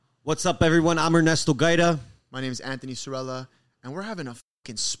What's up, everyone? I'm Ernesto Gaida. My name is Anthony Sorella, and we're having a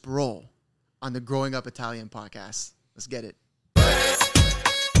fucking sprawl on the Growing Up Italian podcast. Let's get it.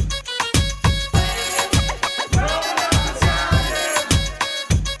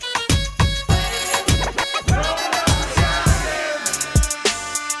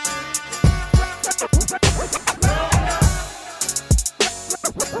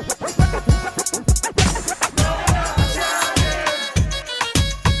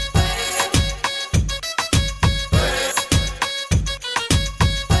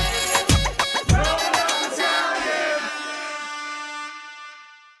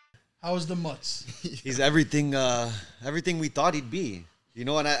 How was the mutts? He's everything we thought he'd be. You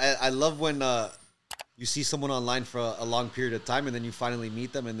know, and I love when you see someone online for a long period of time and then you finally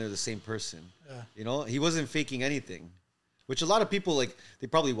meet them and they're the same person. Yeah. You know, he wasn't faking anything. Which a lot of people, like, they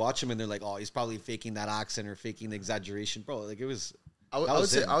probably watch him and they're like, oh, he's probably faking that accent or faking the exaggeration. Bro, like, it was... I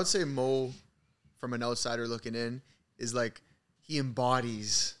would say Mo, from an outsider looking in, is like, he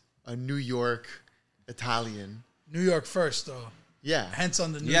embodies a New York Italian. New York first, though. Yeah. Hence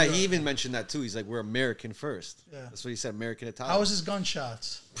on the New York. Yeah, he even mentioned that, too. He's like, we're American first. Yeah. That's what he said, American Italian. How was his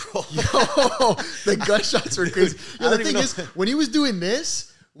gunshots? Bro. Yo, the gunshots were crazy. Yo, the thing is, when he was doing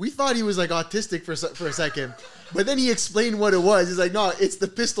this, we thought he was, like, autistic for a second. But then he explained what it was. He's like, no, it's the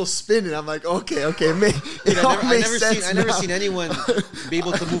pistol spinning. I'm like, okay. I never seen anyone be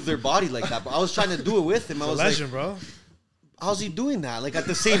able to move their body like that. But I was trying to do it with him. I was legend, like, bro. How's he doing that? Like, at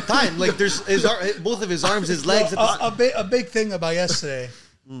the same time, like, there's both of his arms, his legs. A big thing about yesterday.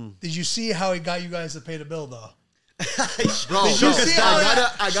 Did you see how he got you guys to pay the bill, though? Bro,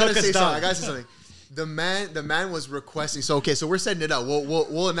 I gotta say something. The man was requesting. So we're setting it up.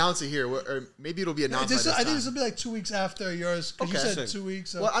 We'll announce it here, or maybe it'll be announced. I think this will be like 2 weeks after yours. Because you said 2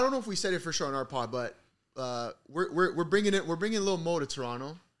 weeks. Well, I don't know if we said it for sure on our pod, but we're bringing little Mo to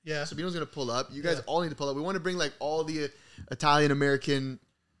Toronto. Yeah. Sabino's gonna pull up. You guys all need to pull up. We want to bring like all the Italian American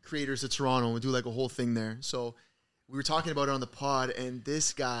creators to Toronto and do like a whole thing there. So we were talking about it on the pod, and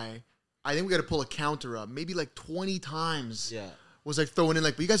this guy, I think we got to pull a counter up, maybe like 20 times. Yeah. Was like throwing in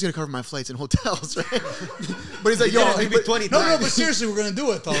like, but you guys are gonna cover my flights and hotels, right? But he's like, yo, maybe 20 times. No, but seriously, we're gonna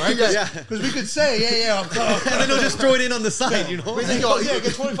do it though, right? Yeah. Because we could say, I'm and then he'll just throw it in on the side, you know? But he's like,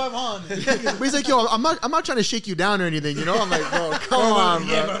 get 2,500. But he's like, yo, I'm not trying to shake you down or anything, you know? I'm like, bro, come on,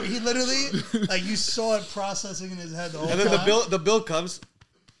 bro. Yeah, bro. He literally, like, you saw it processing in his head the whole time. And then the bill comes.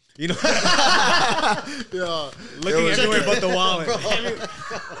 You know, looking everywhere but the wallet.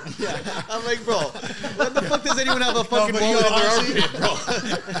 I'm like, bro, what the fuck does anyone have a fucking wallet in their armpit, bro?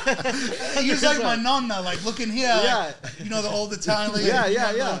 He was like my nonna, like looking here, like, the old Italian lady.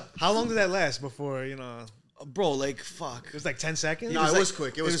 Yeah. How long did that last before, Bro, like, fuck. It was like 10 seconds? No, it was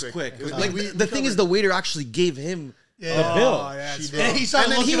quick. It was quick. Like, the thing is, the waiter actually gave him the bill. Yeah, he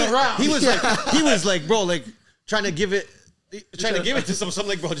started looking around. He was like, bro, like, trying to give it to something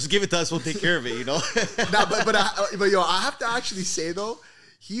like, bro, just give it to us. We'll take care of it, you know? but yo, I have to actually say, though,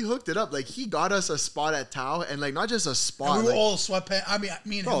 he hooked it up. Like, he got us a spot at Tao, and, like, not just a spot. And we were all sweatpants. I mean,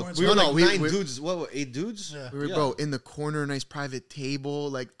 me and him were we were like 9 dudes. What, 8 dudes? Yeah. We were, bro, in the corner, nice private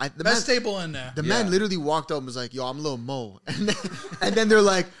table. Like, the best table in there. The man literally walked up and was like, yo, I'm Lil Mo. And then they're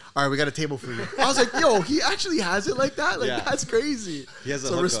like, all right, we got a table for you. I was like, yo, he actually has it like that? Like, that's crazy. He has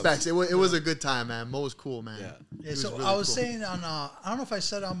so respects. It was a good time, man. Mo was cool, man. Yeah, so really I was saying on, I don't know if I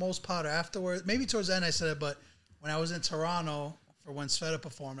said it on Mo's pod or afterwards. Maybe towards the end I said it, but when I was in Toronto for when Sveta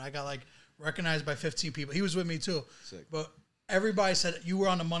performed, I got, like, recognized by 15 people. He was with me, too. Sick. But everybody said you were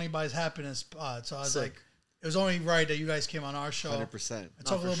on the Money Buys Happiness pod. So I was like, it was only right that you guys came on our show. 100%. I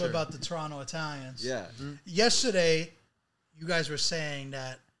talk a little bit about the Toronto Italians. Yeah. Mm-hmm. Yesterday, you guys were saying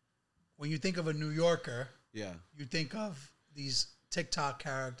that when you think of a New Yorker, you think of these TikTok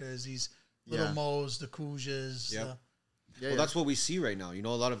characters, these little Mo's, the Kujas. Well, that's what we see right now. You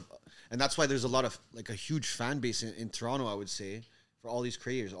know, and that's why there's a lot of, like, a huge fan base in Toronto, I would say, for all these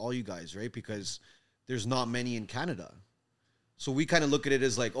creators, all you guys, right? Because there's not many in Canada. So we kind of look at it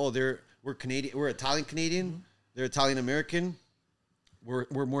as like, oh, we're Canadian, we're Italian-Canadian, they're Italian-American.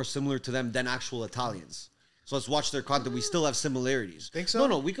 We're more similar to them than actual Italians. So let's watch their content. We still have similarities. Think so?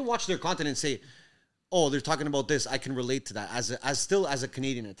 No, we can watch their content and say, oh, they're talking about this. I can relate to that as a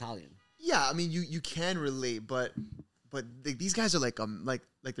Canadian Italian. Yeah, I mean, you can relate, but these guys are like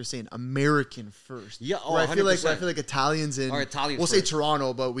they're saying American first. Yeah, I feel like Italians are Italian. We'll say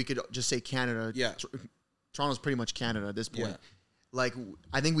Toronto, but we could just say Canada. Yeah, Toronto's pretty much Canada at this point. Yeah. Like,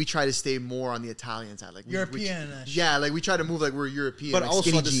 I think we try to stay more on the Italian side, like European. Like we try to move like we're European, but like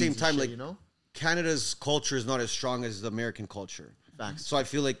also at the same time, shit, like, you know, Canada's culture is not as strong as the American culture. Facts. So I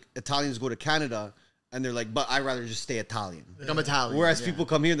feel like Italians go to Canada and they're like, but I'd rather just stay Italian. Like, I'm Italian. Whereas people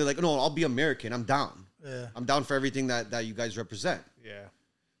come here and they're like, no, I'll be American. I'm down. Yeah. I'm down for everything that you guys represent. Yeah.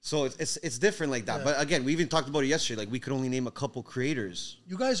 So it's different like that. Yeah. But again, we even talked about it yesterday. Like we could only name a couple creators.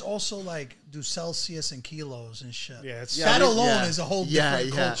 You guys also like do Celsius and kilos and shit. Yeah, it's that alone is a whole Yeah,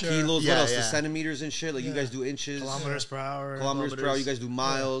 different yeah. culture. Kilos, Yeah, what else? yeah. The centimeters and shit. Like you guys do inches, kilometers per hour. kilometers per hour. You guys do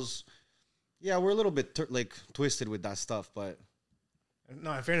miles. Yeah, we're a little bit like twisted with that stuff, but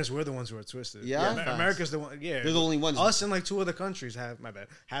No, in fairness, we're the ones who are twisted. Yeah? America's the one. Yeah, they're the only ones. Us and like 2 other countries have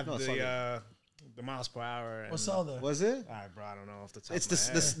it's all the miles per hour. What's the other? Was it? All right, bro. I don't know off the top. It's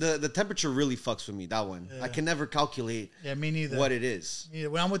of my head. the temperature really fucks with me. That one, I can never calculate Yeah, me neither. what it is. Yeah,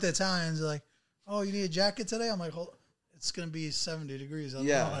 when I'm with the Italians, they're like, "Oh, you need a jacket today?" I'm like, "Hold, it's gonna be 70 degrees." I don't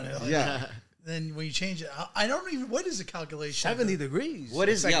know. Yeah, Like, yeah. Then when you change it, I don't even. What is the calculation? 70 degrees. What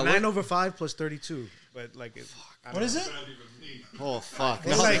is- it's like yeah, 9 what- over 5 plus 32? But like, What is it? Oh fuck!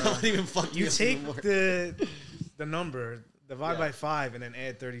 It's No, like- not even fuck You up take anymore. the number, divide by 5, and then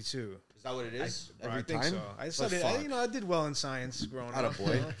add 32. Is that what it is? Bro, Every I think time? so. I But studied. fuck. I did well in science growing Not a up.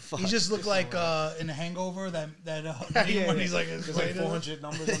 boy. Fuck. He just looked like in a Hangover that Yeah, when yeah. he's like, There's like 400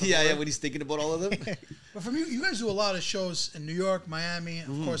 numbers. On the yeah, board. when he's thinking about all of them. But for me, you guys do a lot of shows in New York, Miami, and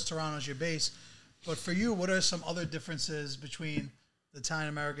Mm-hmm. of course Toronto's your base. But for you, what are some other differences between the Italian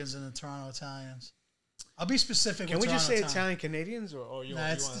Americans and the Toronto Italians? I'll be specific. Can with we just say Toronto Italian Canadians or you? Nah,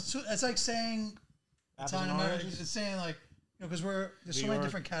 you it's like saying Apples Italian and Americans. oranges? It's saying like because there's so New many York?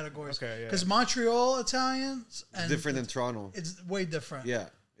 different categories. Okay, yeah. Because Montreal Italians and Different than Toronto. it's way different. Yeah,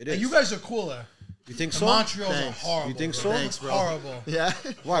 it is. And you guys are cooler. You think The so? Montreals Thanks. are horrible. You think bro. so? Thanks, bro. Horrible. Yeah.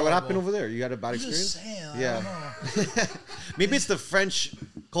 Why? What happened over there? You got a bad I'm experience? just saying. I Yeah. don't know. Maybe it's the French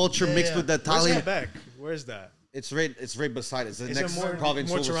culture Yeah, mixed yeah. with the Where's Italian. Quebec? Where's that? It's right beside it. It's the Is it next more- province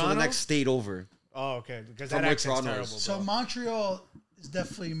more over, so the Toronto? next state over. Oh, okay. Because From that where accent's Toronto terrible. is. So bro. Montreal is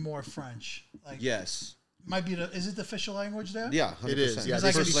definitely more French. Like Yes. might be is it the official language there? Yeah, 100%. It is, yeah. Because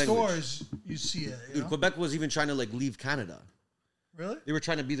like in First the language. stores, you see it. You Dude, know? Quebec was even trying to like leave Canada. Really? They were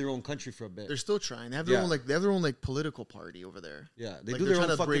trying to be their own country for a bit. They're still trying. They have their Yeah. own they have their own political party over there. Yeah, they Like, do they're their trying own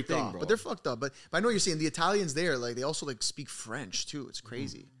to fucking break thing, off, bro. but they're fucked up. But I know what you're saying the Italians there, like they also like speak French too. It's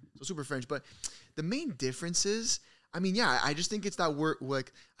crazy, so super French. But the main difference is, I mean, yeah, I just think it's that word.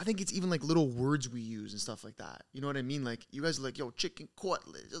 Like I think it's even like little words we use and stuff like that. You know what I mean? Like you guys are like, yo, chicken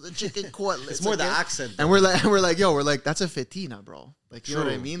cutlet, the chicken cutlet. It's more like, the yeah. accent. And we're like, yo, we're like, that's a fettina, bro. Like you know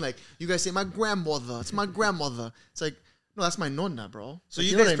what I True. mean? Like you guys say my grandmother. It's my grandmother. It's like no, that's my nonna, bro. So Like,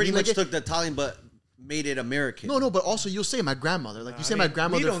 you know guys what I pretty mean? much Like, took the Italian, but made it American. No, but also you'll say my grandmother. Like you say I my mean,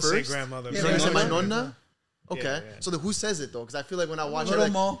 grandmother we don't first. say grandmother. Yeah, So you they say my don't. nonna. Okay. Yeah. So who says it though? Because I feel like when I watch Little it,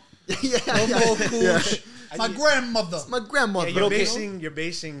 like, Mo. yeah, Little Mo yeah. Cooch. My grandmother. my grandmother. Yeah, you're okay?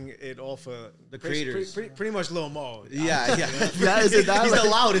 basing it off of The creators. Pretty much Lil Mo. Yeah, yeah. Yeah, is it that? He's the Like-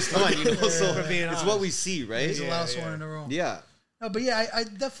 loudest one, you know. So For being it's honest. what we see, right? He's the Yeah, last yeah. one in the room. Yeah. No, but yeah, I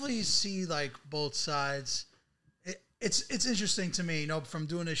definitely see like both sides. It's interesting to me, you know, from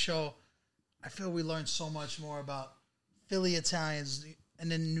doing this show. I feel we learned so much more about Philly Italians,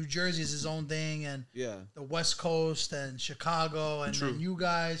 and then New Jersey is his own thing, and Yeah. the West Coast and Chicago, and then you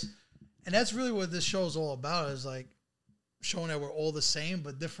guys, and that's really what this show is all about. Is like showing that we're all the same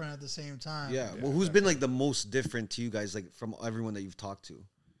but different at the same time. Yeah. Well, who's been like the most different to you guys, like from everyone that you've talked to,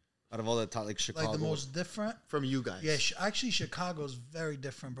 out of all the like Chicago? Like the most different. From you guys. Yeah, actually, Chicago's very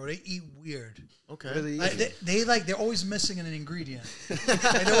different, bro. They eat weird. Okay. Really? Like, they're always missing an ingredient. Like,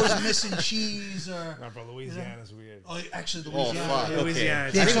 they're always missing cheese or. Nah, bro, Louisiana's weird. Oh, actually, Oh Louisiana. fuck. yeah. Okay. Louisiana.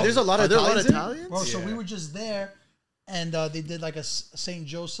 I think so- there's a lot Are of there a lot Italians. of in? Italians? Bro, so Yeah. we were just there, and they did like a St.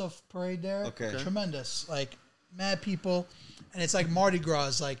 Joseph parade there. Okay. Tremendous. Like, mad people. And it's like Mardi Gras.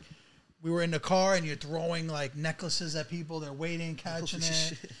 It's like, we were in the car, and you're throwing like necklaces at people. They're waiting, catching Holy it.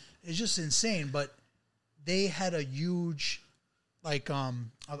 shit. It's just insane. But they had a huge, like, a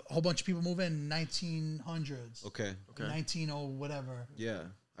whole bunch of people move in 1900s. Okay. 19 whatever. Yeah.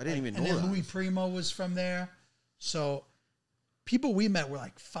 I didn't even And know then that. Louis Primo was from there. So people we met were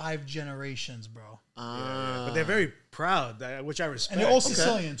like 5 generations, bro. But they're very proud, which I respect. And they're all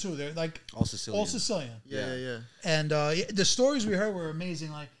Sicilian too. They're like All Sicilian. all Sicilian. Yeah. And the stories we heard were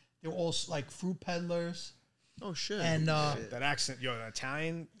amazing. Like they were all like fruit peddlers. Oh shit. And that accent, the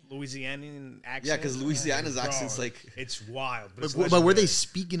Italian, Louisianian accent. Yeah, because Louisiana's Bro, accent's like. it's wild. But, it's but were they legendary.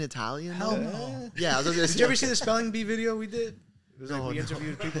 speaking Italian? hell though? no. Yeah. I was gonna Did you ever see the spelling bee video we did? It was like we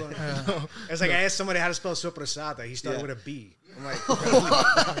interviewed people. It's like I asked somebody how to spell soprasata. He started Yeah. with a B. I'm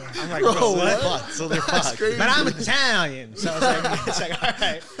like, bro, what? Fuck, so they're fucked. crazy. But I'm Italian, so it's like all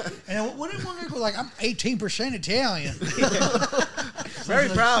right. And then what did one guy go like? I'm 18% Italian. Very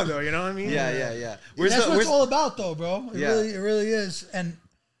proud though, you know what I mean? Yeah. That's what it's all about, though, bro. It Yeah. really is. And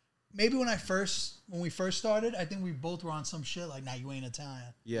maybe when I first when we first started, I think we both were on some shit like, nah, you ain't Italian.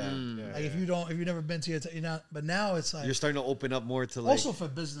 Yeah. Like if you've never been to Italy, you're not. But now it's like You're starting to open up more to like. also for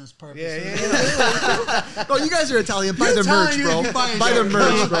business purposes. Bro, you guys are Italian. Buy the merch, bro. Buy the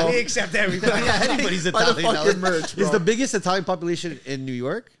merch, bro. We accept everybody. Anybody's Buy the Italian. fucking merch, bro. Is the biggest Italian population in New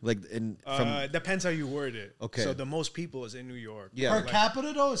York? Like from Depends how you word it. Okay. So the most people is in New York. Yeah. Per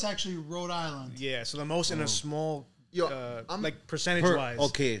capita though, it's actually Rhode Island. Yeah. So the most in a small, I'm- like percentage wise.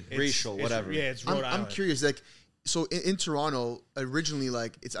 Racial, whatever. Yeah, it's Rhode Island. I'm curious, like, so in Toronto, originally,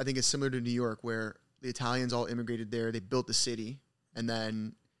 like, I think it's similar to New York, where the Italians all immigrated there. They built the city, and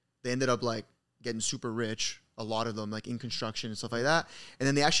then they ended up like getting super rich. A lot of them, like in construction and stuff like that, and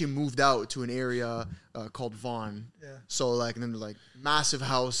then they actually moved out to an area called Vaughan. Yeah. So like, and then like massive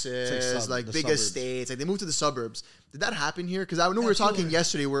houses, like the big suburbs. estates. Like they moved to the suburbs. Did that happen here? Because I know we were talking Absolutely.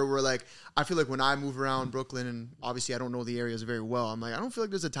 yesterday where we're like, I feel like when I move around Brooklyn, and obviously I don't know the areas very well, I'm like, I don't feel like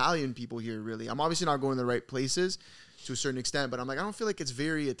there's Italian people here really. I'm obviously not going to the right places to a certain extent, but I'm like, I don't feel like it's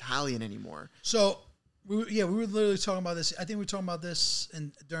very Italian anymore. So we were literally talking about this. I think we were talking about this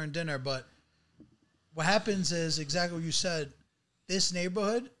during dinner, but what happens is exactly what you said. This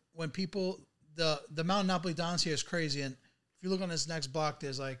neighborhood, when people, the amount of Napolitans here is crazy. And if you look on this next block,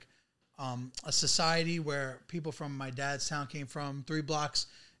 there's like a society where people from my dad's town came from. 3 blocks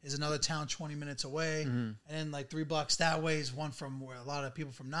is another town 20 minutes away. And then like 3 blocks that way is one from where a lot of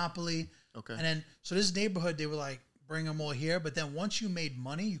people from Napoli. Okay. And then, so this neighborhood, they were like, bring them all here. But then once you made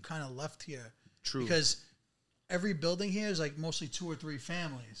money, you kind of left here. True. Because every building here is like mostly 2 or 3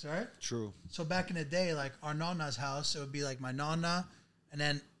 families, right? True. So back in the day, like our nonna's house, it would be like my nonna, and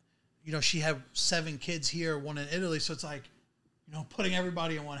then, you know, she had 7 kids here, 1 in Italy. So it's like, you know, putting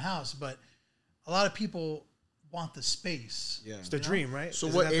everybody in one house. But a lot of people want the space. Yeah. It's the dream, right? So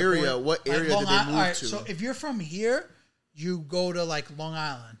Isn't what that the area? point? What Like area Long did they Island- move all right, to? so if you're from here, you go to like Long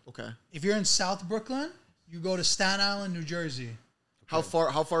Island. Okay. If you're in South Brooklyn, you go to Staten Island, New Jersey. How far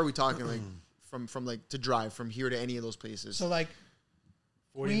are we talking, like from like to drive from here to any of those places? So like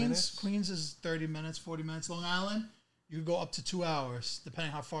 40 minutes? Queens is 30 minutes, 40 minutes. Long Island, you go up to 2 hours,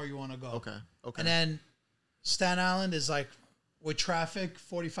 depending how far you want to go. Okay. And then Staten Island is like, with traffic,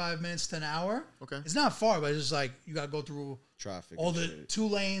 45 minutes to an hour. Okay. It's not far, but it's just like, you got to go through Traffic. all and the shit. 2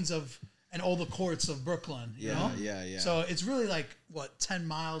 lanes and all the courts of Brooklyn, you Yeah, know? yeah. So it's really like, what, 10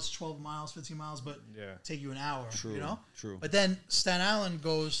 miles, 12 miles, 15 miles, but Yeah. take you an hour, True, you know? true. But then Staten Island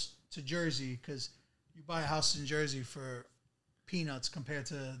goes to Jersey because you buy a house in Jersey for peanuts compared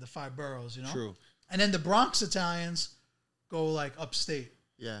to the 5 boroughs, you know? True. And then the Bronx Italians go like upstate,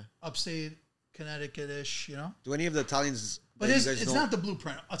 yeah. Connecticut-ish, you know? Do any of the Italians? But that it's, you guys it's know- not the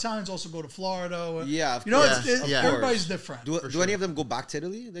blueprint. Italians also go to Florida. Yeah, of you know, course. it's, Yeah. everybody's different. Do any of them go back to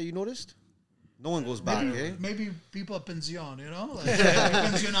Italy that you noticed? No one goes back, eh? Maybe people at pension, you know? Like,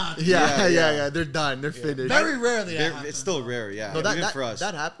 pensionati. Yeah. They're done. They're finished. Very rarely that They're- happens. It's still rare, yeah. No, Even for us.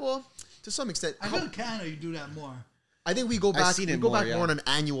 that happened. Well, to some extent. I feel in Canada you do that more. I think we go back. seen We it go more, back yeah. more on an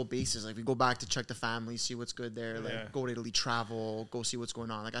annual basis. Like we go back to check the family, see what's good there. Like Yeah. go to Italy, travel, go see what's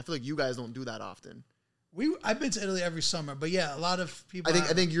going on. Like I feel like you guys don't do that often. I've been to Italy every summer, but yeah, a lot of people. I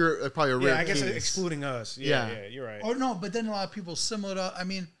think you're probably a rare Yeah, I guess case. excluding us. Yeah. Yeah, you're right. Oh no, but then a lot of people similar to. I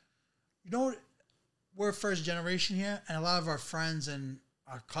mean, you know, we're first generation here, and a lot of our friends and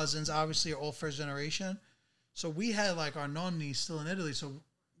our cousins obviously are all first generation. So we had like our nonni still in Italy. So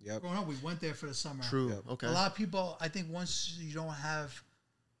Yep. growing up, we went there for the summer. True. Yep. Okay. A lot of people, I think, once you don't have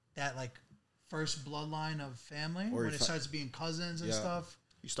that like first bloodline of family, Or when if it I- starts being cousins and Yeah. stuff,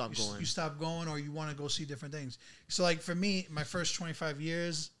 You stop going. you stop going, or you want to go see different things. So, like for me, my first 25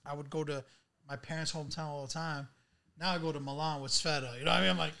 years, I would go to my parents' hometown all the time. Now I go to Milan with Sveta. You know what I mean?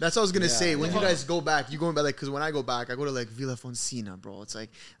 I'm like, That's what I was gonna Yeah. say. When you Yeah. guys go back, you going back like because when I go back, I go to like Villa Fonsina, bro. It's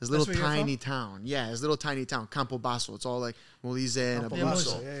like this little where you're tiny town. Yeah, this little tiny town, Campobasso. It's all like Molise and yeah,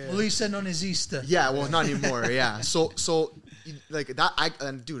 Abruzzo. Melissa non esiste. Yeah, well, not anymore. Yeah, so like that.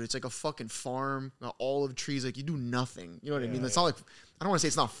 And dude, it's like a fucking farm, olive trees. Like you do nothing. You know what I mean? It's not like I don't want to say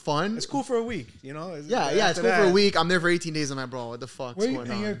it's not fun. It's cool for a week, you know? Yeah, it's After cool for a that- week. I'm there for 18 days. I'm like, bro, what the fuck's Where you,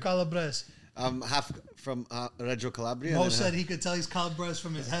 going and you're on? Calabrese. Half from Reggio Calabria. Mo and then said he could tell he's Calabrese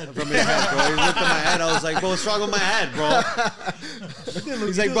from his head. from his head, bro. He looked at my head. I was like, bro, what's wrong with my head, bro?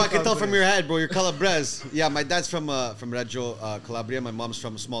 He's like, bro, I can tell from your head, bro. You're Calabrese. Yeah, my dad's from Reggio Calabria. My mom's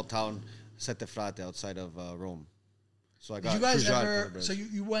from a small town, Sette Frate, outside of Rome. So I Did got you guys Peugeot ever? Calabrese. So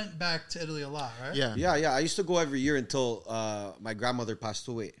you went back to Italy a lot, right? Yeah. Yeah. I used to go every year until my grandmother passed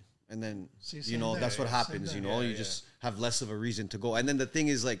away. And then, See, you know, same that's thing. what Same happens, thing. you know? You just have less of a reason to go. And then the thing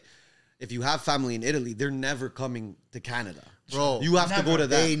is, like, if you have family in Italy, they're never coming to Canada. Bro, You have to go to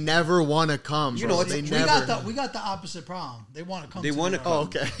that. They never want to come. Bro. know, they it's- We never. got the opposite problem. They want to come. They to wanna New come.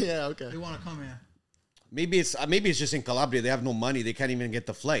 York. Oh, okay. Yeah. Okay. They want to come here. maybe it's just in Calabria. They have no money. They can't even get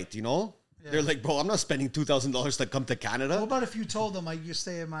the flight. You know, they're like, bro, I'm not spending $2,000 to come to Canada. What about if you told them like you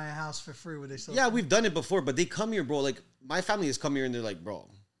stay at my house for free? Would they still? Yeah, we've done it before, but they come here, bro. Like my family has come here and they're like, bro,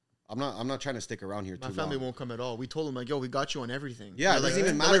 I'm not trying to stick around here too long. My family won't come at all. We told them like, yo, we got you on everything. Yeah, it doesn't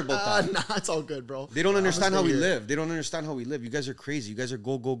even matter about that. Nah, it's all good, bro. They don't understand how we live. They don't understand how we live. You guys are crazy. You guys are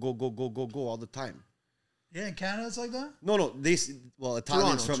go all the time. Yeah, in Canada it's like that? No.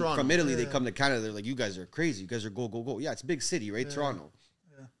 Italians Toronto. from Italy, they come to Canada. They're like, you guys are crazy. You guys are go. Yeah, it's a big city, right? Toronto.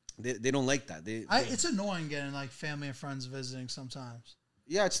 Yeah. They don't like that. It's annoying getting like family and friends visiting sometimes.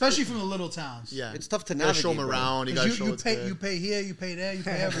 Yeah, it's especially from the little towns. Yeah, it's tough to you gotta navigate. show them around. You gotta show you pay here, you pay there, you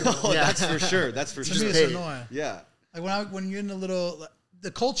pay everywhere. That's for sure. That's for to sure. me, it's annoying. Yeah. Like when you're in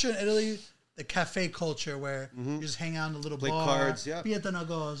the culture in Italy, the cafe culture where you just hang out in the little play bar, cards, Pieta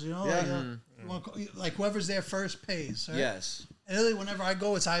Nagos, you know, like whoever's there first pays. Right? Yes. In Italy, whenever I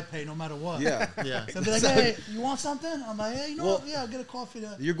go, it's I pay no matter what. Yeah. They'll be like, hey, you want something? I'm like, hey, what? Yeah, I'll get a coffee.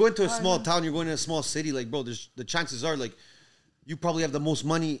 You're going to a small town. You're going to a small city. Like, bro, the chances are like you probably have the most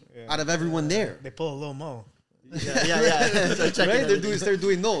money out of everyone there. They pull a little mo. Yeah. Right? They're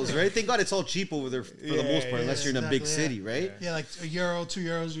doing those, right? Thank God it's all cheap over there for the most part, unless you're in a big city, right? Yeah, like €1,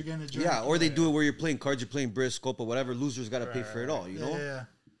 €2, you're getting a drink. Yeah, or they do it where you're playing cards, you're playing briscoe, but whatever. Losers got to pay for it all, you know? Yeah.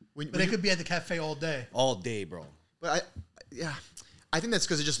 But they could be at the cafe all day. All day, bro. But I think that's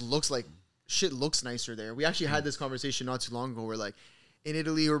because it just looks like shit looks nicer there. We actually had this conversation not too long ago where like in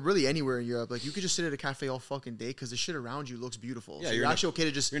Italy or really anywhere in Europe, like you could just sit at a cafe all fucking day because the shit around you looks beautiful. Yeah, so you're actually okay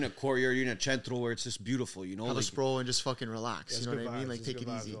to just... You're in a courtyard, you're in a centro where it's just beautiful, you know? Have a sprawl and just fucking relax, you know what I mean? Like take it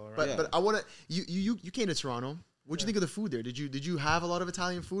easy. But I want to... You came to Toronto. What'd you think of the food there? Did you have a lot of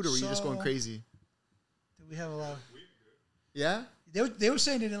Italian food or were you just going crazy? Did we have a lot? Yeah? They were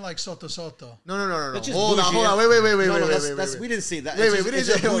saying they didn't like soto soto. No. Hold on. Wait. We didn't say that. We It's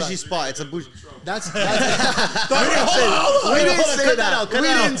a bougie spot. It's a bougie. We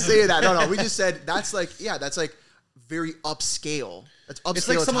didn't say that. No. We just said that's like very upscale. That's upscale. It's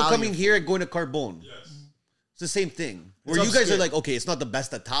like someone Italian coming here and going to Carbone. Yes. It's the same thing. Where you guys are like, okay, it's not the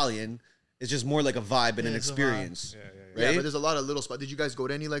best Italian. It's just more like a vibe and an experience. Yeah, right? But there's a lot of little spots. Did you guys go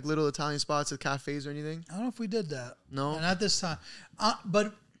to any like little Italian spots at cafes or anything? I don't know if we did that. No, not this time.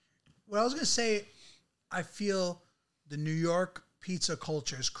 But what I was gonna say, I feel the New York pizza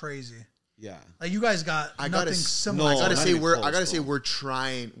culture is crazy. Yeah, like you guys got nothing similar. I gotta say we're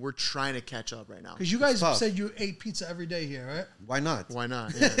trying to catch up right now. Because you guys said you ate pizza every day here, right? Why not?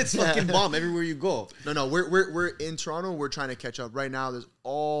 Yeah. It's fucking bomb everywhere you go. No, we're in Toronto. We're trying to catch up right now. There's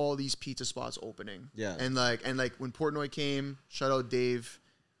all these pizza spots opening. Yeah, and like when Portnoy came, shout out Dave.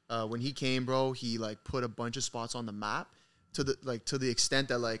 When he came, bro, he like put a bunch of spots on the map to the extent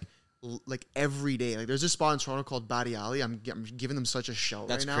that like every day, like there's this spot in Toronto called Batty Alley. I'm giving them such a shout right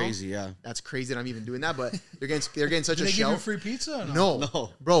now. That's crazy, yeah. That's crazy that I'm even doing that, but they're getting such a shout. They give you free pizza? Or no,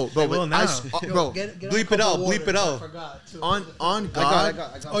 bro. Bro, get bleep it out. On God, I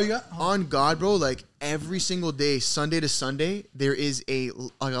got. Oh, you got? On God, bro. Like every single day, Sunday to Sunday, there is a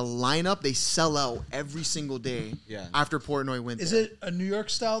lineup. They sell out every single day. Yeah. After Portnoy went. Is it a New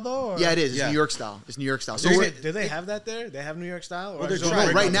York style though? Or? Yeah, it is. It's New York style. So do they have that there? They have New York style? Or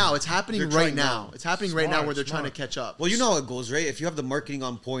right now, it's happening right now. It's happening right now where they're trying to catch up. Well, you know how it goes, right? If you have the marketing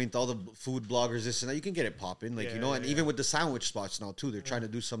on point, all the food bloggers, this and that, you can get it popping. Like, and even with the sandwich spots now, too, they're trying to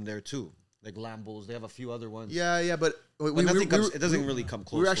do some there, too. Like Lambo's, they have a few other ones. Yeah, but it doesn't really come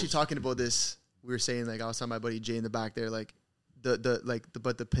close. We were actually talking about this. We were saying, like, I was telling my buddy Jay in the back there, like, but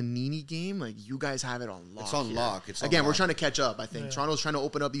the panini game, like, you guys have it on lock. It's on lock. We're trying to catch up, I think. Toronto's trying to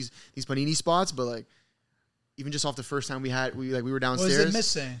open up these panini spots, but, like, even just off the first time we were downstairs. What is it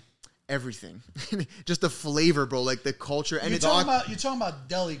missing? Everything. Just the flavor, bro, like the culture. And you're talking about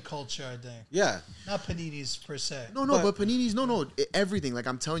deli culture, I think. Yeah. Not paninis per se. No, but paninis, everything. Like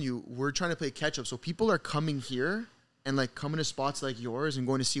I'm telling you, we're trying to play catch up. So people are coming here and like coming to spots like yours and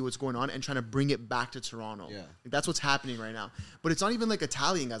going to see what's going on and trying to bring it back to Toronto. Yeah. Like, that's what's happening right now. But it's not even like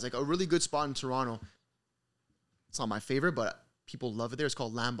Italian guys. Like a really good spot in Toronto. It's not my favorite, but people love it there. It's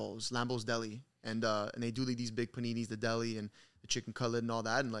called Lambo's Deli. And they do like these big paninis, the deli and the chicken cutlet and all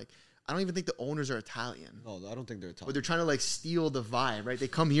that. And like, I don't even think the owners are Italian. No, I don't think they're Italian. But they're trying to like steal the vibe, right? They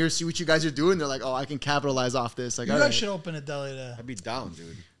come here, see what you guys are doing. They're like, oh, I can capitalize off this. Like, you guys should open a deli there. I'd be down,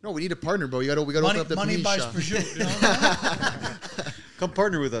 dude. No, we need a partner, bro. We got to open up the money panini buys shop. prosciutto. You know Come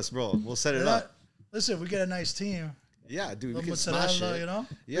partner with us, bro. We'll set it up. Listen, if we get a nice team. Yeah, dude, The we can smash mozzarella, it. you know?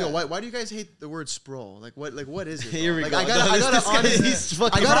 Yeah. Yo, why do you guys hate the word spro? Like what is it? Here we like, go. I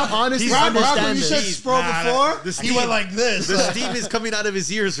gotta honestly Rob, when understand you said this. spro before, the he went like this. The steam is coming out of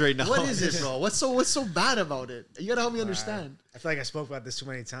his ears right now. What is it, bro? What's so bad about it? You gotta help me understand. I feel like I spoke about this too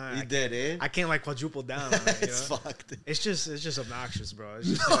many times. You did, eh? I can't like quadruple down on it. You It's know? fucked. It's just obnoxious, bro. It's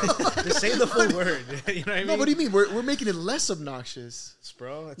just, like, just say the full word. You know what I mean? No, what do you mean? We're making it less obnoxious.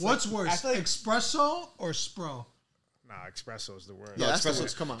 bro? It's What's like, worse, espresso or spro? Nah, espresso is the word. Yeah, that's the Espresso.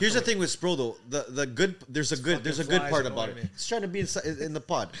 worst. Come on. Here's the thing with Spro though. The good there's a good fucking part flies about it. annoy me. It's trying to be in the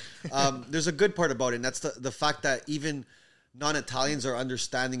pod. There's a good part about it, and that's the fact that even non-Italians are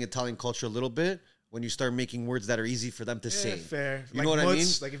understanding Italian culture a little bit when you start making words that are easy for them to Yeah, say. fair. You like know what I mean?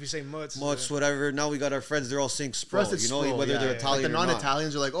 Like if you say mutz. Much, whatever. Now we got our friends. They're all saying For us, Spro. it's You know, spro, whether yeah, they're yeah. Italian Like the or not.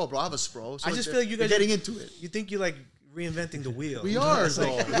 non-Italians are like, oh, bro, I have a spro. So I just feel like you they're guys getting into it. You think you like reinventing the wheel. We are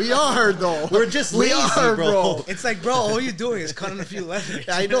though. We are though. We're just we lazy, are, bro. It's like, bro, all you're doing is cutting a few letters.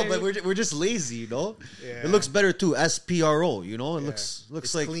 I You know, what but mean? we're just lazy, you know. Yeah. It looks better too. SPRO, you know. It Yeah. looks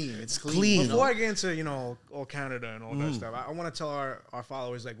It's like clean. It's clean. clean. you know? Before I get into all Canada and all that stuff, I want to tell our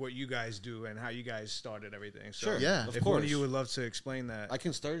followers like what you guys do and how you guys started everything. So Sure. Yeah. Of if one course. of you would love to explain that. I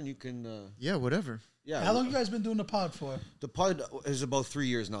can start and you can. Yeah, whatever. Yeah. How long you guys been doing the pod for? The pod is about 3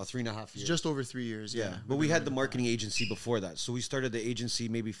 years now, 3.5 years. It's just over 3 years. yeah. Yeah. But we had the marketing agency before that. So we started the agency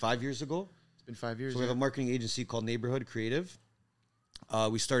maybe 5 years ago. It's been 5 years. So we have a marketing agency called Neighborhood Creative.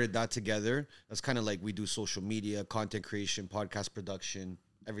 We started that together. That's kind of like we do social media, content creation, podcast production,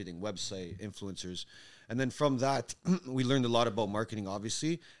 everything, website, influencers. And then from that, we learned a lot about marketing,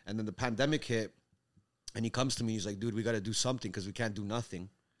 obviously. And then the pandemic hit, and he comes to me, he's like, dude, we got to do something because we can't do nothing,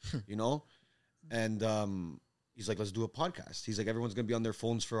 you know? And he's like, let's do a podcast. He's like, everyone's going to be on their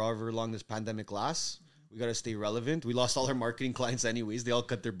phones for however long this pandemic lasts. We got to stay relevant. We lost all our marketing clients anyways. They all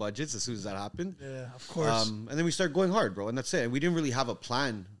cut their budgets as soon as that happened. Yeah, of course. And then we started going hard, bro. And that's it. And we didn't really have a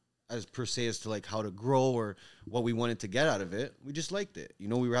plan as per se as to like how to grow or what we wanted to get out of it. We just liked it. You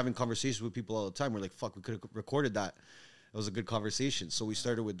know, we were having conversations with people all the time. We're like, fuck, we could have recorded that. It was a good conversation. So we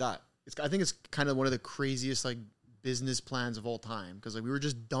started with that. I think it's kind of one of the craziest like business plans of all time because like we were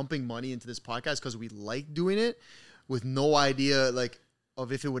just dumping money into this podcast because we liked doing it with no idea like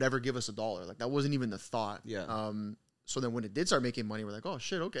of if it would ever give us $1. Like that wasn't even the thought. Yeah. So then when it did start making money, we're like, oh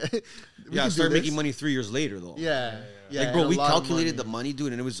shit, okay. We Yeah, I can do started this. making money 3 years later though. Yeah. Yeah. Like, bro, and a we lot of calculated the money. money,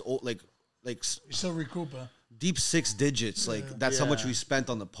 dude, and it was like You're still recouping. deep 6 digits. Like that's how much Yeah. we spent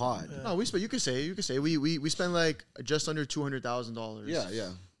on the pod. No, we spent. You could say we spent like just under $200,000. Yeah, yeah.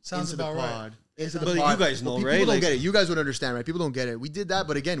 Sounds into about the right. pod. Into the But pod. you guys know, But right? People don't Like- get it. You guys would understand, right? People don't get it. We did that,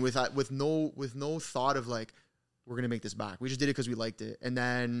 but again, with no thought of like we're gonna make this back. We just did it because we liked it, and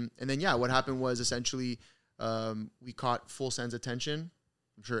then yeah, what happened was essentially we caught Full Send's attention.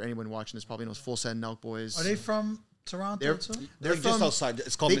 I'm sure anyone watching this probably knows Full Send, Nelk Boys. Are they from Toronto They're- too? They're Like, just from outside.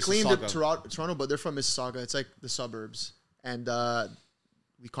 It's called they Mississauga. claimed it Toronto, but they're from Mississauga. It's like the suburbs, and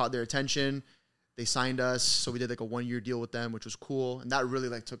we caught their attention. They signed us, so we did like a 1-year deal with them, which was cool, and that really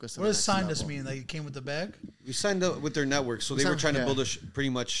like took us to What the does next signed us level. mean? Like you came with the bag? We signed up with their network, so they were signed- trying to yeah. build pretty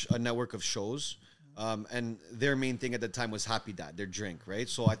much a network of shows. And their main thing at the time was Happy Dad, their drink, right?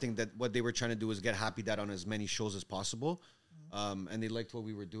 So I think that what they were trying to do was get Happy Dad on as many shows as possible. And they liked what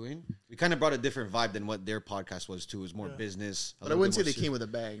we were doing. We kind of brought a different vibe than what their podcast was too. It was more business. But I wouldn't say they came with a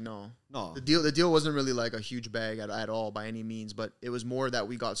bag. No, No. The deal wasn't really like a huge bag at all by any means. But it was more that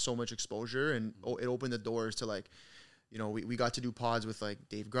we got so much exposure, and it opened the doors to like, you know, we got to do pods with like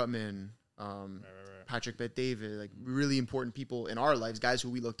Dave Grutman, Patrick Bet David, like really important people in our lives, guys who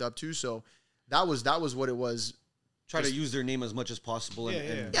we looked up to. So that was what it was. Try to use their name as much as possible.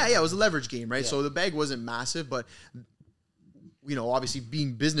 And Yeah, it was a leverage game, right? So the bag wasn't massive, but you know, obviously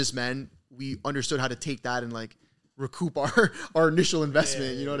being businessmen, we understood how to take that and like recoup our initial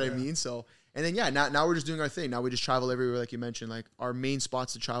investment. You know what I mean? So and then now we're just doing our thing. Now we just travel everywhere, like you mentioned. Like our main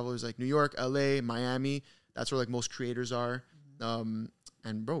spots to travel is like New York, LA, Miami. That's where like most creators are. And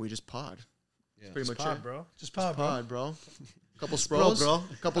bro, we just pod. That's pretty much Pod, it. bro. Just pod, bro. Pod, bro. Couple spros, bro.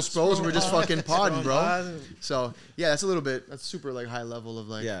 Couple spros, and we're just fucking podding, bro. pod. So yeah, that's super like high level of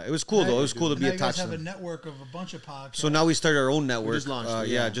like. Yeah, it was cool though. It was cool to be Now you guys attached to have a them. network of a bunch of podcasts. So now we started our own network. just launched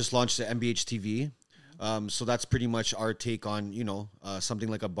it, just launched the MBH TV. So that's pretty much our take on, you know, something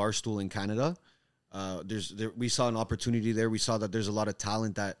like a Barstool in Canada. We saw an opportunity there. We saw that there's a lot of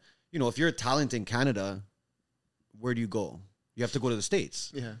talent that, you know, if you're a talent in Canada, where do you go? You have to go to the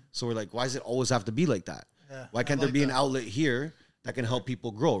States. Yeah. So we're like, why does it always have to be like that? Yeah, Why can't I there like be an that. outlet here that can help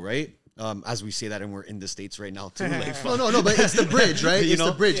people grow, right? As we say that, and we're in the States right now too. Like, No, but it's the bridge, right? You It's know?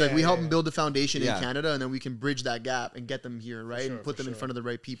 the bridge. Like we Yeah, help yeah. them build the foundation Yeah. in Canada, and then we can bridge that gap and get them here, right? sure, And put for them in sure. front of the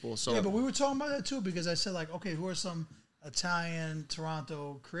right people. So Yeah, but we were talking about that too because I said like, okay, who are some Italian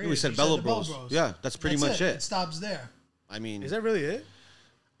Toronto creators. We said You Bello the Bros. Yeah, that's pretty much it. It stops there. I mean, Is that really it?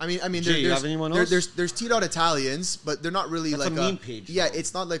 I mean, Jay, you have anyone else? there's Teed Out Italians, but they're not really That's like a meme page, Yeah, though.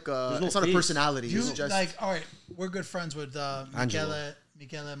 it's not like There's no it's not a face. personality. You It's just like, all right, we're good friends with Angelo.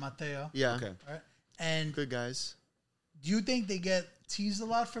 Michele Matteo. yeah, okay. All right. And good guys. do you think they get teased a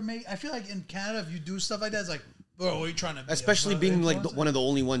lot for me? I feel like in Canada, if you do stuff like that, it's like, bro, what are you trying to be? Especially being like one of the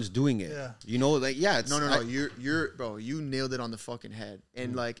only ones doing it. Yeah. You know, like it's No. You're bro. You nailed it on the fucking head.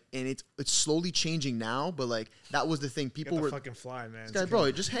 And it's slowly changing now. But like that was the thing. People Get the were fucking fly, man. this guy,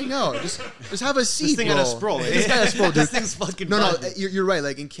 bro. Just hang out. Just have a seat. This thing bro. at a spro. This guy at a spro, dude. This thing's fucking No, bad. you're right.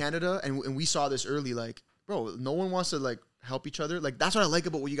 Like in Canada, and we saw this early. Like, bro, no one wants to like help each other. Like that's what I like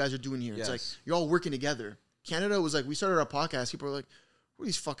about what you guys are doing here. It's like Yes. you're all working together. Canada was like we started our podcast. People were like, "Who are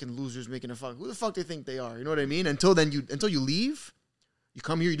these fucking losers making a fuck? Who the fuck they think they are?" You know what I mean? Until you leave, you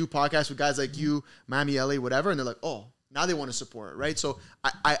come here, you do podcasts with guys like you, Miami, LA, whatever, and they're like, "Oh, now they want to support," right? So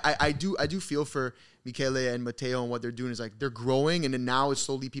I do feel for Michele and Matteo and what they're doing is like they're growing, and then now it's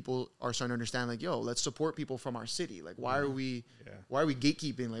slowly people are starting to understand like, "Yo, let's support people from our city." Like, why are we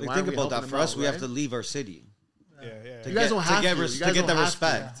gatekeeping? Like, Like, why think are we about that. helping For them us, out, we have right? to leave our city. Yeah. You guys don't have to. You to guys get don't that have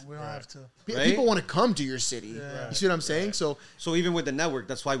respect. Yeah, we don't have to. Right? People want to come to your city. You see what I'm saying? So So even with the network,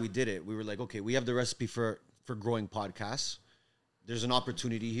 that's why we did it. We were like, okay, we have the recipe for growing podcasts. There's an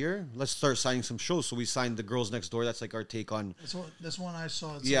opportunity here. Let's start signing some shows. So we signed The Girls Next Door. That's like our take on This one I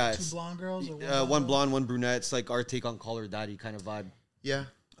saw. It's Yeah, like two it's- blonde girls. Or one girl? blonde, one brunette. It's like our take on Call Her Daddy kind of vibe. yeah.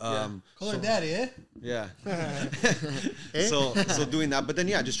 Call her so- daddy, eh? Yeah. so doing that, but then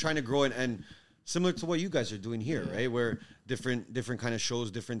just trying to grow and similar to what you guys are doing here, right? Where different kind of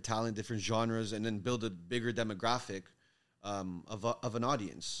shows, different talent, different genres, and then build a bigger demographic of an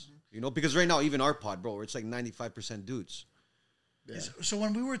audience. You know, because right now even our pod, bro, it's like 95% dudes, So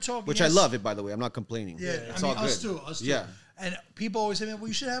when we were talking, which I love it, by the way. I'm not complaining. Yeah, it's I mean, all good. us too. Yeah. And people always say, man, well,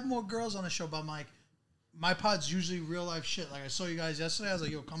 you should have more girls on the show. But I'm like, my pod's usually real life shit. Like I saw you guys yesterday. I was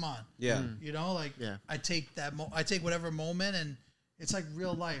like, yo, come on. Yeah. You know, like Yeah. I take that. I take whatever moment, and it's like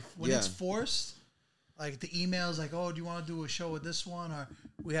real life. When it's forced, like the emails, like, oh, do you want to do a show with this one? Or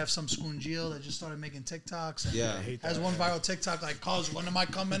we have some Scungil that just started making TikToks. And Yeah. has one viral TikTok like, cuz, when am I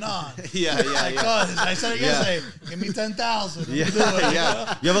coming on? Yeah. Like, cuz, I said it yesterday. Give me 10,000. Yeah.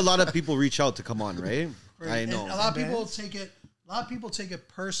 Yeah. You have a lot of people reach out to come on, right? I know. And a lot of people take it. A lot of people take it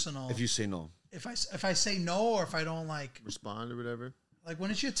personal. If you say no. If I say no, or if I don't like Respond or whatever. when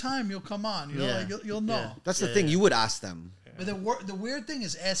it's your time, you'll come on. You know, Yeah. like you'll know. Yeah. That's the thing. You would ask them. But the weird thing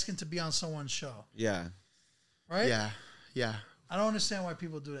is asking to be on someone's show, Yeah. right? Yeah. I don't understand why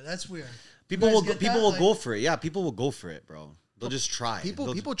people do that. That's weird. People You will guys get people that? will Like, go for it. Yeah, people will go for it, bro. They'll just try.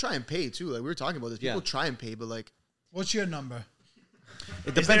 People They'll- try and pay too. Like we were talking about this. People Yeah. try and pay, but like What's your number?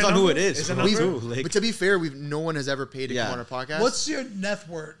 It depends on who it is. Is there a bro, number? too. Like, but to be fair, no one has ever paid to Yeah. come on our podcast. What's your net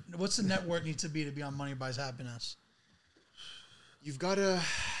worth? What's the net worth need to be on Money Buys Happiness? You've got to.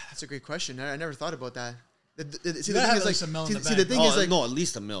 That's a great question. I never thought about that. See, the gotta thing have is at least like, a mil in the see, bank. the thing is like, no, at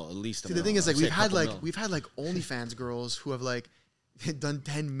least a mil. At least a see, mil. the thing is like I'd say we've a had couple like mil. we've had like OnlyFans girls who have like done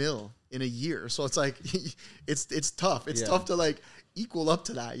 10 mil in a year. So it's like it's tough. It's Yeah. tough to like equal up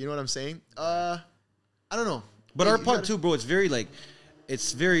to that. You know what I'm saying? I don't know. But Hey, our you pod gotta- too, bro. It's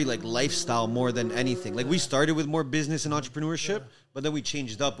very like lifestyle more than anything. Like we started with more business and entrepreneurship, but then we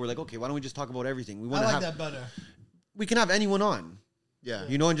changed up. We're like, okay, why don't we just talk about everything? We I want to like have. that better. We can have anyone on, Yeah.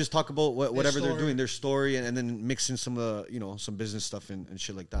 you know, and just talk about whatever they're story. doing, their story, and then mix in some of the some business stuff and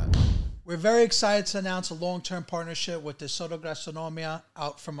shit like that. We're very excited to announce a long-term partnership with the Soto Gastronomia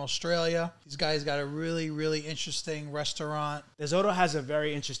out from Australia. These guys got a really, really interesting restaurant. DeSoto has a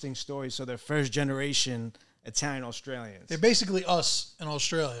very interesting story. So they're first generation Italian Australians. They're basically us in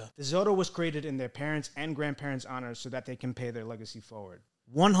Australia. DeSoto was created in their parents' and grandparents' honor so that they can pay their legacy forward.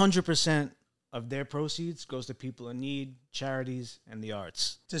 100% of their proceeds goes to people in need, charities, and the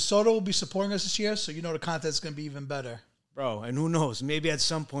arts. DeSoto will be supporting us this year, so you know the content's going to be even better. Bro, and who knows? Maybe at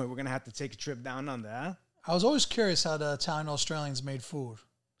some point we're going to have to take a trip down under, huh? I was always curious how the Italian Australians made food.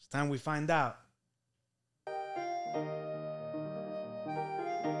 It's time we find out.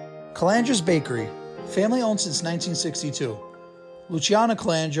 Calandra's Bakery, family owned since 1962. Luciana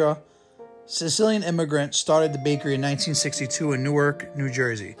Calandra, Sicilian immigrant, started the bakery in 1962 in Newark, New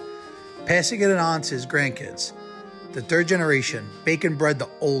Jersey, passing it on to his grandkids. The third generation, baking bread the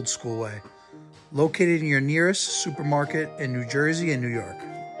old school way. Located in your nearest supermarket in New Jersey and New York.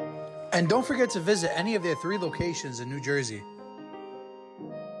 And don't forget to visit any of their 3 locations in New Jersey.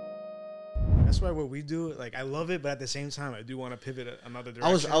 That's why what we do, like, I love it, but at the same time, I do want to pivot another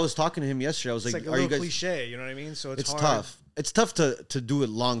direction. I was talking to him yesterday. I was It's like, like a "Are you little guys?" cliche, you know what I mean? So it's hard. Tough. It's tough to do it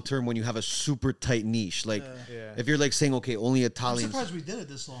long term when you have a super tight niche. Like, Yeah. if you're like saying, okay, only I'm Italians. surprised we did it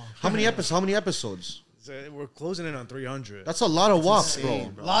this long. How many episodes? So we're closing in on 300. That's a lot of WAPs, insane,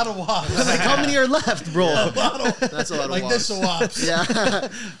 bro. A lot of wops. Like, how many are left, bro? That's a lot of like wops. this a wops. Yeah.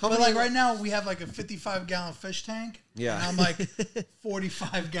 But like right now, we have like a 55-gallon fish tank. Yeah. And I'm like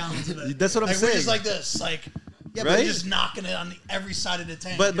 45 gallons of it. That's what I'm like, We're saying. just like this. Like, yeah, but Right? we're just knocking it on every side of the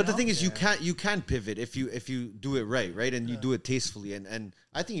tank. But you the know? thing is, you can pivot if you do it right, and you do it tastefully, and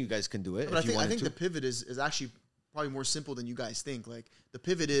I think you guys can do it. But if you I wanted think to. the pivot is actually probably more simple than you guys think. Like the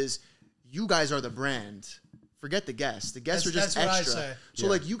pivot is you guys are the brand. Forget the guests. The guests are just That's what I extra. say. So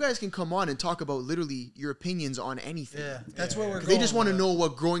like you guys can come on and talk about literally your opinions on anything. Yeah, that's where we're going. They just want to with it. know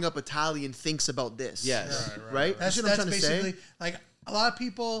what growing up Italian thinks about this. Yes. Right? That's, You see what I'm that's trying to basically say? like a lot of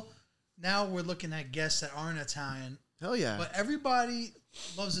people now we're looking at guests that aren't Italian, Hell yeah. but everybody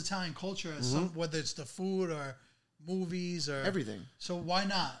loves Italian culture, as some, whether it's the food or movies or Everything. So why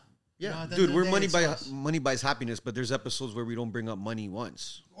not? You Yeah. know, at the Dude, end of we're the day, it's us. money buys happiness, but there's episodes where we don't bring up money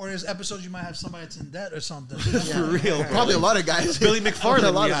once. Or there's episodes you might have somebody that's in debt or something. For real, Probably a lot of guys. Billy McFarland,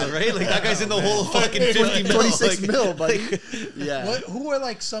 A lot we of had, right? Like that guy's in the whole fucking 50 mil. 26 like, mil, buddy. Yeah. Who are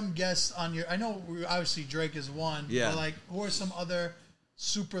like some guests on your? I know obviously Drake is one. Yeah. But like, who are some other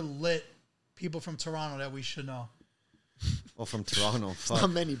super lit people from Toronto that we should know? Oh, from Toronto. Fuck.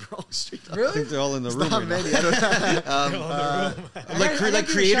 Not many, bro. Straight up. I Really? think they're all in the room. Not right many. now. I don't Like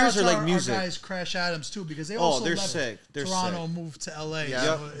creators or like music? Our guys Crash Adams too because they Oh, also they're left sick. They're Toronto, sick. moved to LA. Yeah.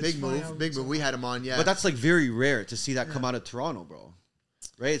 So it's Big funny how move. Big move. We had him on. Yeah. But that's like very rare to see that come out of Toronto, bro.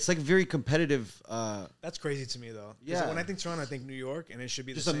 Right? It's like very competitive. That's crazy to me, though. 'Cause Yeah. when I think Toronto, I think New York, and it should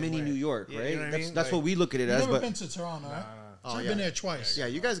be Just the a same mini way. New York, Yeah, right? you know what I That's mean? that's Like, what we look at it You've as. never But been to Toronto, right? Oh, I've yeah. been there twice. Yeah,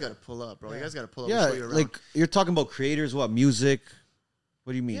 you guys got to pull up, bro. You guys got to pull up. yeah, We'll show you around. like you're talking about creators, what music?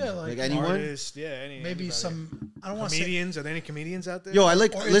 What do you mean? Yeah, like anyone? Artists, yeah, Maybe anybody. some. I don't want to say. Comedians. Are there any comedians out there? Yo, I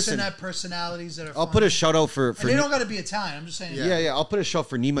like Or listen. internet personalities that are. I'll funny. put a shout out for And they don't got to be Italian. I'm just saying. yeah. I'll put a shout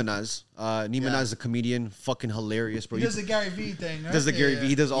for Nimanaz. Nimanaz Yeah. is a comedian, fucking hilarious, bro. He does the Gary Vee thing. Right? does the Gary Yeah, V.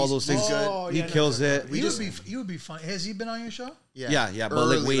 He does all those things. Oh, He yeah, no, kills no, no. it. He would be fun. Has he been on your show? Yeah, but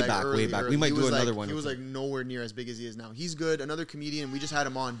like way back. We might He do was another like, one He with was him. like nowhere near as big as he is now. He's good. Another comedian. We just had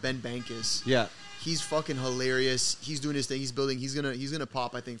him on, Ben Bankus. Yeah, He's fucking hilarious. He's doing his thing. He's building. He's gonna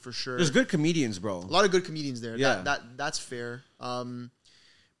pop. I think for sure. there's good comedians, bro. A lot of good comedians there. Yeah. That's fair.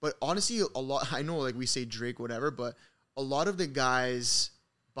 But honestly, a lot. I know, like we say Drake, whatever, but a lot of the guys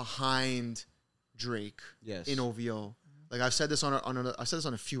behind Drake Yes. in OVO, like I've said this I've said this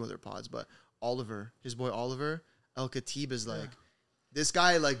on a few other pods, but Oliver, his boy Oliver, El Khatib is like, this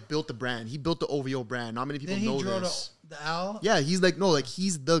guy like built the brand. He built the OVO brand. Not many people Then he know drew this. the owl. Yeah, he's like, no, like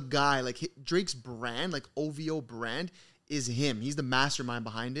he's the guy. Like Drake's brand, like OVO brand, is him. He's the mastermind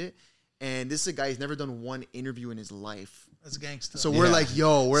behind it. And this is a guy who's never done one interview in his life. That's gangster. So we're Yeah. like,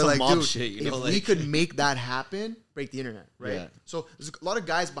 yo, we're Some like, mob dude, shit, you know, if we like- could make that happen, break the internet, right? Yeah. So there's a lot of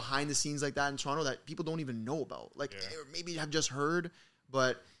guys behind the scenes like that in Toronto that people don't even know about. Like, or maybe have just heard,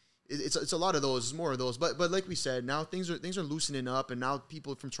 but it's a lot of those. It's more of those. But like we said, now things are loosening up, and now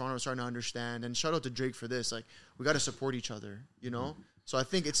people from Toronto are starting to understand. And shout out to Drake for this. Like, we got to support each other, you know. So I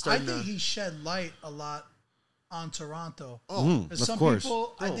think it's I starting think to. he shed light a lot on Toronto. Oh, Because of some course.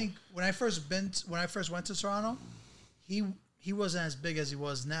 people, I think when I first went to Toronto, he wasn't as big as he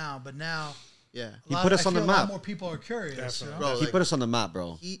was now. But now, yeah. He put us on the A lot map. more people are curious. You know? Bro, He like, put us on the map,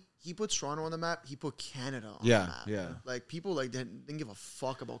 bro. he put Toronto on the map. He put Canada on Yeah, the map. yeah. Like people like didn't give a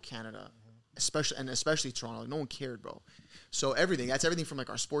fuck about Canada, especially Toronto. Like, no one cared, bro. So that's everything from like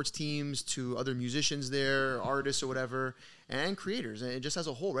our sports teams to other musicians there, artists or whatever, and creators, and just as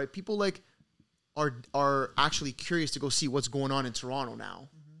a whole, right? People like are actually curious to go see what's going on in Toronto now,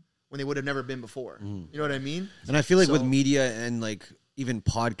 when they would have never been before. You know what I mean? And I feel like with So- media and like even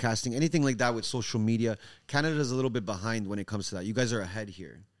podcasting, anything like that with social media, Canada's a little bit behind when it comes to that. You guys are ahead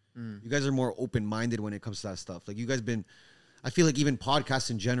here. You guys are more open-minded when it comes to that stuff. Like you guys I feel like even podcasts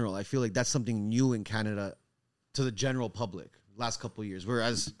in general, I feel like that's something new in Canada to the general public last couple of years.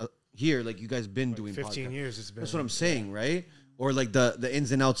 Whereas here, like you guys been doing 15 podcasts. years it's been. That's what I'm saying, right? Or like the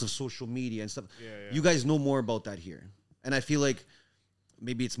ins and outs of social media and stuff. Yeah. You guys know more about that here. And I feel like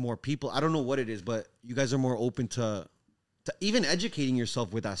maybe it's more people. I don't know what it is, but you guys are more open to even educating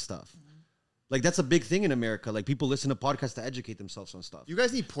yourself with that stuff. Like that's a big thing in America. Like people listen to podcasts to educate themselves on stuff. You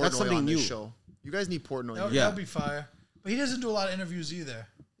guys need Portnoy That's something on this new. show. You guys need Portnoy. Yeah. That'd be fire. But he doesn't do a lot of interviews either.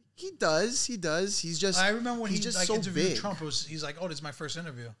 He does. He's just. I remember when he's he just like so interviewed big. Trump. He's like, "Oh, this is my first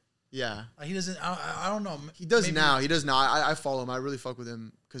interview." Yeah. Like he doesn't. I don't know. He does Maybe- now. He does now. I follow him. I really fuck with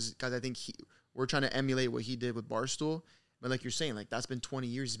him because I think we're trying to emulate what he did with Barstool. But like you're saying, like that's been 20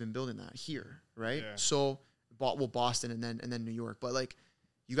 years he's been building that here, right? Yeah. So, Boston and then New York. But like,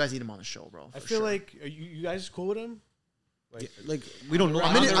 you guys need him on the show, bro. I feel like are you guys cool with him? Like we don't know.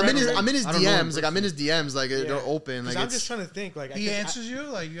 I'm in his I don't know him DMs. Like I'm in his DMs. Like they're open. Like I'm just trying to think. Like he answers you.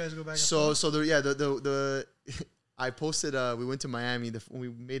 Like you guys go back. The I posted. We went to Miami.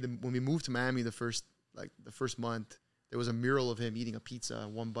 When we moved to Miami the first month, there was a mural of him eating a pizza,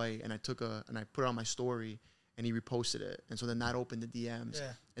 one bite, and I put it on my story, and he reposted it, and so then that opened the DMs.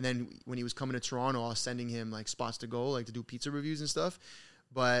 Yeah. And then when he was coming to Toronto, I was sending him like spots to go, like to do pizza reviews and stuff,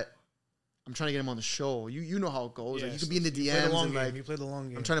 but I'm trying to get him on the show. You know how it goes. Like, you can be in the DMs and like you play the long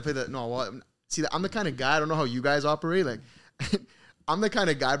game. I'm trying to play I'm the kind of guy. I don't know how you guys operate. Like, I'm the kind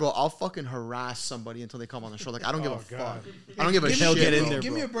of guy, bro. I'll fucking harass somebody until they come on the show. Like, I don't give a fuck. I don't give a shit. Get in there,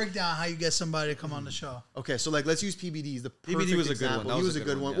 Give bro. me a breakdown how you get somebody to come on the show. Okay, so like, let's use PBD. The PBD was a good one. example. He was a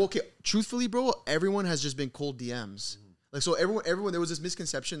good one. Yeah. Well, okay, truthfully, bro, everyone has just been cold DMs. Like, so everyone, there was this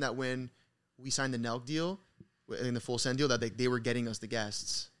misconception that when we signed the Nelk deal, in the Full Send deal, that they were getting us the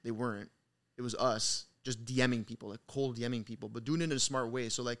guests. They weren't. It was us just DMing people, like cold DMing people, but doing it in a smart way.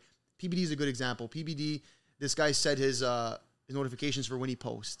 So like PBD is a good example. PBD, this guy set his notifications for when he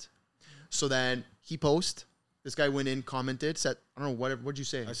posts. So then he posts. This guy went in, commented, said, I don't know, what'd you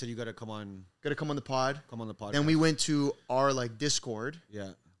say? I said you gotta come on. Gotta come on the pod. Come on the podcast. Then we went to our like Discord. Yeah.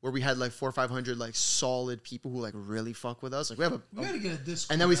 Where we had like 400 or 500 like solid people who like really fuck with us. Like we gotta get a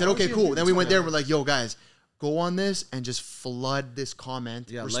Discord. and then we said, okay, cool. Then we went there. We're like, yo, guys, go on this and just flood this comment.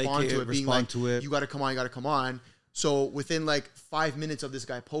 Yeah, respond like to it, being respond like, to it. you got to come on, you got to come on. So within like 5 minutes of this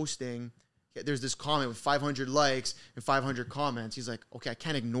guy posting, there's this comment with 500 likes and 500 comments. He's like, okay, I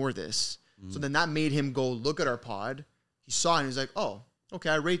can't ignore this. So then that made him go look at our pod. He saw it and he's like, oh, okay,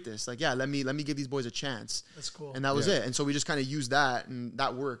 I rate this. Like, yeah, let me give these boys a chance. That's cool. And that was it. And so we just kind of used that and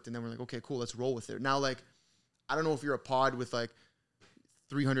that worked. And then we're like, okay, cool, let's roll with it. Now, like, I don't know if you're a pod with like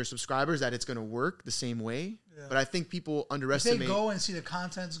 300 subscribers that it's going to work the same way. Yeah. But I think people underestimate. If they go and see the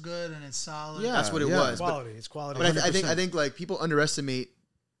content's good and it's solid. Yeah, that's what it was. Quality. It's quality. But I think like people underestimate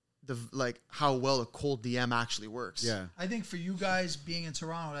like how well a cold DM actually works. Yeah. I think for you guys being in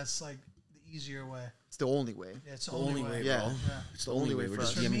Toronto, that's like the easier way. It's the only way. Yeah, it's the only way. Yeah. Yeah. It's the only way. We're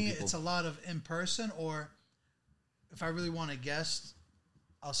just For DMing me, people. it's a lot of in person, or if I really want a guest,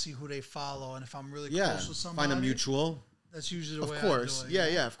 I'll see who they follow, and if I'm really close with somebody, find a mutual. That's usually the way Of course. I do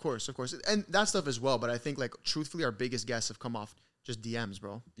it. Yeah, of course. And that stuff as well. But I think like truthfully, our biggest guests have come off just DMs,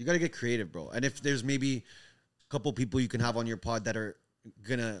 bro. You got to get creative, bro. And if there's maybe a couple people you can have on your pod that are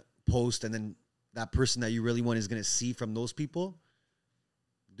gonna post, and then that person that you really want is gonna see from those people,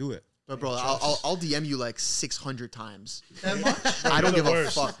 do it. But bro, I'll DM you like 600 times. That much? I don't give a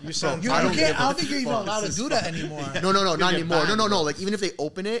worst. fuck. You sound You I don't can't, give I a don't think you're even fuck. allowed to do that anymore. No, not anymore. banned, No. bro. Like even if they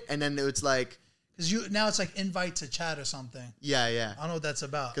open it and then it's like, Because now it's like invite to chat or something. yeah. I don't know what that's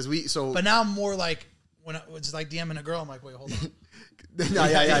about. Because But now I'm more like when it's like DMing a girl, I'm like, wait, hold on.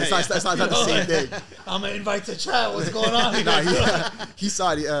 yeah. It's not the same thing. I'm gonna invite to chat. What's going on? He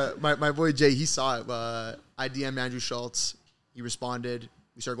saw it. My boy Jay, he saw it. I DM'd Andrew Schultz. He responded.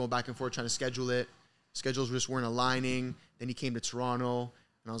 We started going back and forth trying to schedule it. Schedules just weren't aligning. Then he came to Toronto,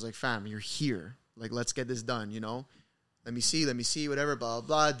 and I was like, fam, you're here. Like, let's get this done, you know? Let me see, whatever, blah, blah,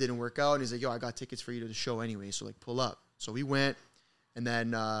 blah. Didn't work out. And he's like, yo, I got tickets for you to the show anyway, so, like, pull up. So we went, and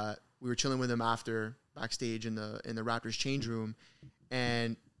then we were chilling with him after, backstage in the Raptors change room,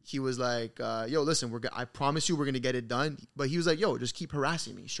 and he was like, yo, listen, I promise you we're going to get it done. But he was like, yo, just keep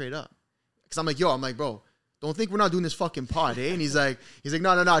harassing me straight up. Because I'm like, bro, don't think we're not doing this fucking pod, eh? And he's like,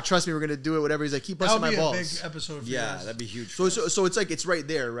 no, trust me, we're gonna do it, whatever. He's like, keep busting my balls. That would be a big episode for you Yeah, guys. that'd be huge. So it's like, it's right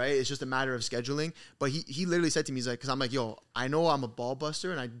there, right? It's just a matter of scheduling. But he literally said to me, he's like, because I'm like, yo, I know I'm a ball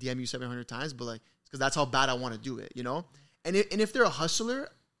buster and I DM you 700 times, but like, because that's how bad I want to do it, you know? And if they're a hustler,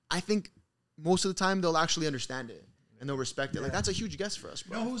 I think most of the time they'll actually understand it and they'll respect it. Like, that's a huge guess for us,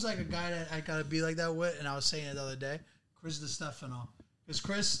 bro. You know who's like a guy that I gotta be like that with? And I was saying it the other day, Chris DiStefano. Because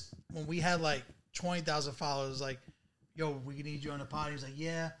Chris, when we had like 20,000 followers, like, yo, we need you on the pod. He's like,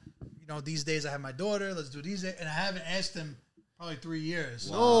 yeah, you know, these days I have my daughter. Let's do these days. And I haven't asked him probably 3 years.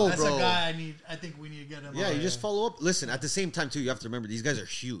 Wow. That's bro. a guy I think we need to get him. Yeah, on. you just follow up. Listen, at the same time, too, you have to remember, these guys are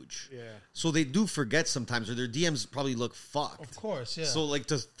huge. Yeah. So they do forget sometimes, or their DMs probably look fucked. Of course, yeah. So, like,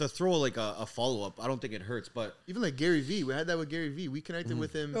 to throw, like, a follow-up, I don't think it hurts, but... Even like Gary Vee, we had that with Gary Vee. We connected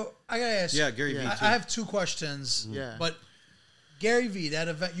with him. So, I gotta ask. Yeah, Gary Vee, too. I have two questions. Yeah. But Gary Vee, that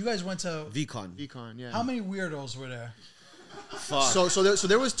event, you guys went to. VCon. VCon, yeah. How many weirdos were there? Fuck. So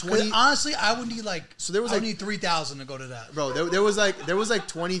there was 20. Honestly, I would need like. So there was I would like- need 3,000 to go to that. Bro, there was like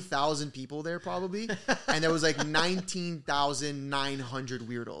 20,000 people there probably, and there was like 19,900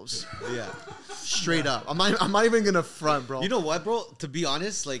 weirdos. Yeah. Straight up, I'm not even gonna front, bro. You know what, bro? To be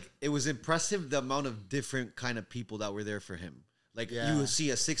honest, like it was impressive the amount of different kind of people that were there for him. Like Yeah. you would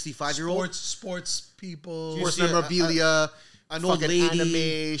see a 65-year-old, Sports people. You sports see memorabilia, an old fucking lady,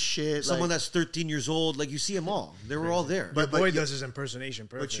 anime shit, someone like, that's 13 years old. Like you see them all. They were all there. But- Boy you- does his impersonation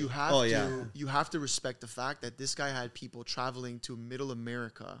perfect. But you have Oh, to yeah. you have to respect the fact that this guy had people traveling to Middle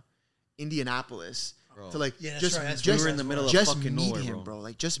America, Indianapolis, Bro. to like Yeah, that's just right, that's just, We were in the middle of just fucking meet nowhere, him, bro. bro.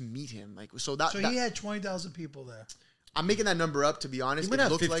 Like just meet him. Like so that, So that he had 20,000 people there. I'm making that number up to be honest. He might It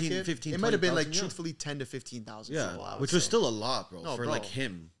have looked 15 like it. 15, It might have been like 20,000, yeah. truthfully 10 to 15,000. yeah, people, I would which was say. still a lot, bro, No, for bro. like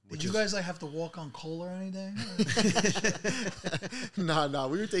him. Did Which you is guys like have to walk on coal or anything? Nah,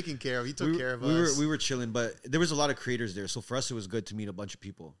 we were taken care of. He took care of we us. were chilling, but there was a lot of creators there, so for us it was good to meet a bunch of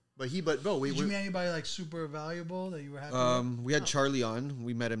people. But bro, we Did you meet anybody like super valuable that you were happy with? We had Charlie on.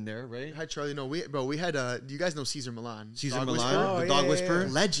 We met him there, right? had Charlie. No, we had you guys know Caesar Milan? Caesar Dog Milan, Whisperer? Oh, the yeah, dog yeah, whisperer.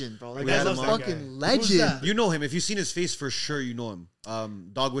 yeah. Legend, bro. Like We that's had a him on. fucking Who's legend. that? You know him. If you've seen his face, for sure you know him.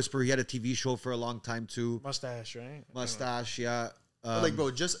 Dog Whisperer. He had a TV show for a long time too. Mustache, right? Mustache, yeah. But like, bro,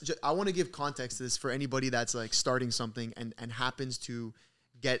 just I want to give context to this for anybody that's like starting something and happens to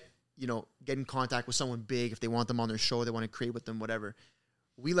get in contact with someone big if they want them on their show, they want to create with them, whatever.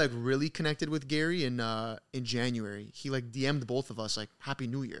 We like really connected with Gary in January. He like DM'd both of us like Happy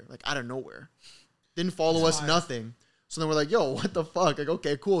New Year, like out of nowhere. Didn't follow us, fire. nothing. So then we're like, yo, what the fuck? Like,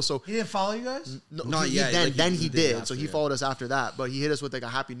 okay, cool. So He didn't follow you guys? no, Not he, yet. Then, Like, then he he did did. after, So he yeah. followed us after that. But he hit us with like a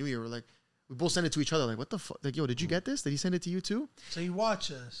Happy New Year. We're like, we both sent it to each other. Like, what the fuck? Like, yo, did you get this? Did he send it to you too? So you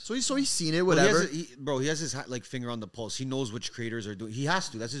watch us. So he's seen it, Well, whatever. he has his like finger on the pulse. He knows which creators are doing. He has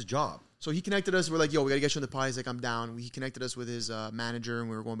to. That's his job. So he connected us. We're like, yo, we gotta get you on the pod. He's like, I'm down. He connected us with his manager, and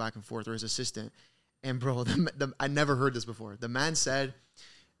we were going back and forth, or his assistant. And bro, I never heard this before. The man said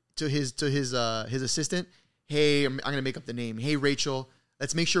to his assistant, "Hey, I'm gonna make up the name. Hey, Rachel,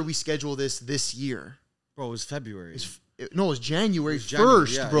 let's make sure we schedule this year." Bro, it was February. It was January It was January,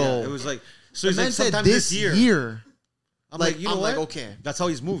 1st, yeah, bro. yeah. It was like so. The He's man like said sometime this year. year. I'm Like, like, you know I'm what? like, okay. That's how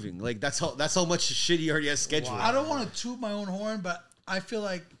he's moving. Like that's how much shit he already has scheduled. I don't want to toot my own horn, but I feel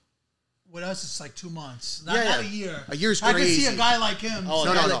like with us it's like 2 months, not Yeah. a year. A year's I can see crazy. a guy like him. Oh,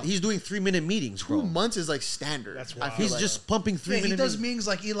 No, no, no. He's doing 3-minute meetings, 2 bro. months is like standard. That's I wild. feel He's like. just pumping Yeah, 3-minute. he does meetings. meetings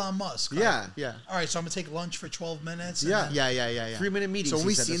like Elon Musk. Right? Yeah, yeah. All right, so I'm gonna take lunch for 12 minutes. Yeah. Yeah. 3-minute meetings. So when he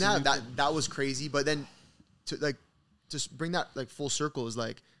we said. seen That's that, his new that was crazy. But then to just bring that like full circle is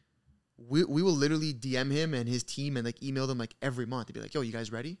like we will literally DM him and his team and like email them like every month to be like, yo, you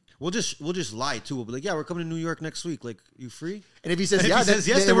guys ready? We'll just lie too. We'll be like, yeah, we're coming to New York next week. Like, you free? And if he says And if yeah, he says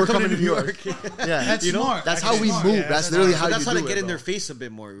yes, then we're coming to New York. yeah, That's You know, smart. that's That's how we smart. move. Yeah, That's that's literally smart. how But that's you how do to get it, in their bro. face a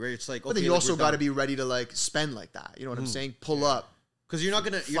bit more, right? It's like, But okay, then you like, also we're got to done. be ready to like spend like that. You know what I'm saying? Pull up. Because you're not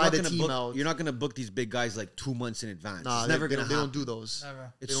gonna Fly the team book out. you're not gonna book these big guys like 2 months in advance. Nah, it's they, never they gonna don't, they don't happen. do those.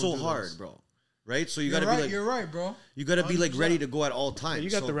 Never. It's they so don't do hard, those. bro. Right? So you You're gotta right. be like You're right, bro. you gotta be like 100%. ready to go at all times. You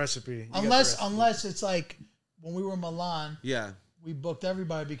got So- the recipe. You got the Unless recipe. it's like when we were in Milan, Yeah. we booked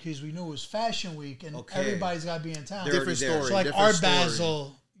everybody because we knew it was Fashion Week and Okay. everybody's got to be in town. They're Different already there. story. So like different Art story.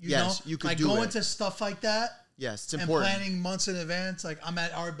 Basel, you Yes, know, you could like do going it. to stuff like that Yes, it's and important. planning months in advance. Like I'm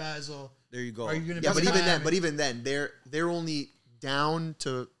at Art Basel. There you go. Are you gonna Yeah, be but even then, they're only down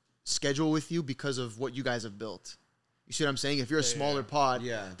to schedule with you because of what you guys have built. You see what I'm saying? If you're a smaller pod,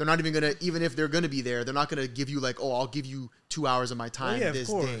 Yeah. they're not even gonna. Even if they're gonna be there, they're not gonna give you like, oh, I'll give you 2 hours of my Oh, time yeah, of this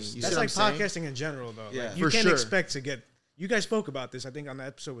course. day. You That's see like what I'm saying? podcasting in general, though. Yeah. Like, you For can't sure. expect to get. You guys spoke about this, I think, on the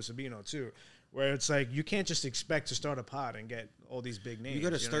episode with Sabino too, where it's like you can't just expect to start a pod and get all these big names. You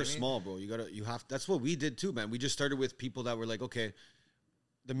gotta know start what I mean? small, bro. You have that's what we did too, man. We just started with people that were like, okay,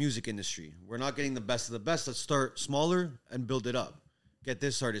 the music industry. We're not getting the best of the best. Let's start smaller and build it up. Get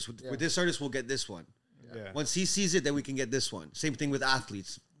this artist. With this artist, we'll get this one. Yeah. Once he sees it, then we can get this one. Same thing with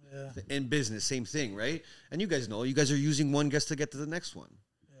athletes. Yeah. In business, same thing, right? And you guys know, you guys are using one guest to get to the next one.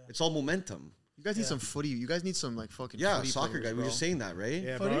 It's all momentum. You guys need some footy. You guys need some like fucking Yeah, footy soccer players, guy. We bro. were just saying that, right?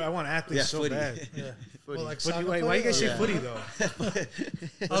 Yeah, Footy? bro. I want athletes Yeah, so footy. bad. Yeah. Footy. Well, like Footy, soccer why you guys say player? footy though?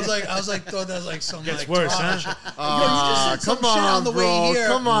 I was like, thought that was like some Gets like worse, trash. huh? Yo, you just said some come shit on, on the bro. way here.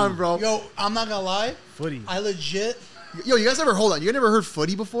 Come on, bro. Yo, I'm not gonna lie. Footy. I legit. Yo, you guys ever hold on? You never heard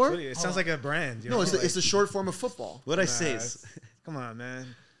footy before? Footy. It sounds like a brand. You No, know? it's the short form of football. What I Nah, say is, come on,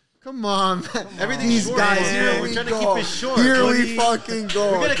 man. Come on, man. everything's These short, guys, bro. here We're we trying to go. keep it short. Here we Cody. fucking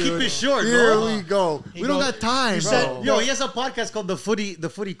go. We gotta keep dude. it short, Here bro. we go. We don't goes- got time, you bro. said- Yo, he has a podcast called the Footy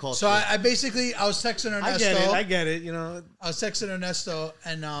Culture. So I basically I was texting Ernesto. I get it. You know, I was texting Ernesto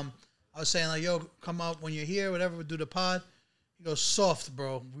and I was saying like, yo, come out when you're here, whatever, we'll do the pod. He goes, soft,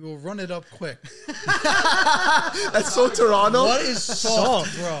 bro. We will run it up quick. That's so Toronto. What is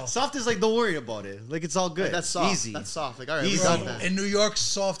soft, bro? Soft is like, don't worry about it. Like, it's all good. Like, that's soft. Easy. That's soft. Like, all right, Easy. we got that. In New York,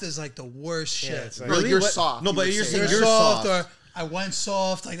 soft is like the worst shit. it's like- Bro, like, you're What? soft. No, you but would you're say. saying You're you're soft, soft. or I went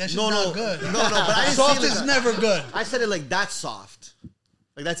soft. Like, that shit's No, not good. No, but I didn't Soft say it is like never good. I said it like that's soft.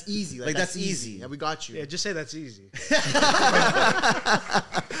 Like, that's easy. Like, that's easy. Yeah, we got you. Yeah, just say that's easy.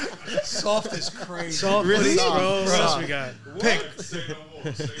 Soft is crazy. Soft, Really? bro. Soft. What else we got? Pick. Say no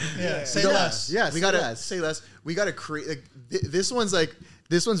more. Say no more. Yeah, say No, less. Yes, we gotta yes. say less. We gotta create like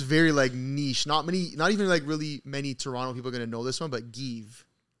this one's very like niche. Not even like really many Toronto people are gonna know this one, but Give.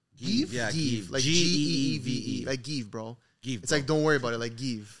 Give? Yeah, Give. give. Like Geeve. Geeve. Like Give, bro. Give, It's bro. like don't worry about it. Like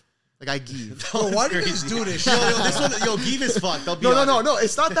Give. Like I give. Bro, why do you guys do this shit? Yo, this one, Give is fucked. I'll be No, honest. no.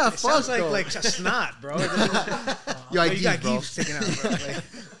 It's not that It sounds fucked. like a snot, bro. Yo, I You got give, bro. geeves sticking out, bro. Like,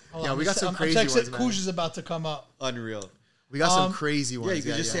 Hold Yeah, on, we got some I'm crazy texting- ones, man. Kuz is about to come up. Unreal. We got some crazy ones. Yeah, you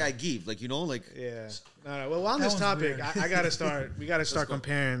could just say I give. Like, you know, like, yeah. No. Well, on That this one's topic, weird. I gotta start. We gotta start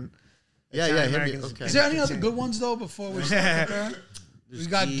comparing. Yeah, Italian hit me. Americans. Okay. Is there any other good ones though before we start comparing? We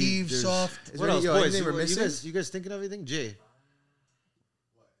got Give, Give, there's- soft. Is what there else, any- boys? anything we're missing? You guys thinking of anything? Jay?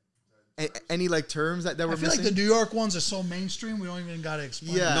 Any like terms that I we're feel missing? like the New York ones are so mainstream, we don't even gotta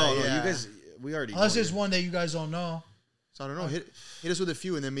explain. Yeah. it. No, yeah. you guys, we already Unless know there's it. one that you guys don't know. So I don't know. Hit us with a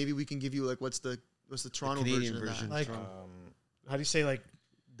few, and then maybe we can give you like what's the Toronto Canadian version, version. of that. Like, How do you say like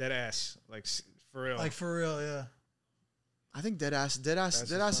dead ass? Like for real? like for real, yeah. I think Deadass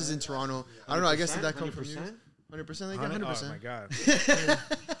That's is in Toronto. I don't know. I guess did that come from you? 100%? 100%. Like 100? 100%. Oh my god.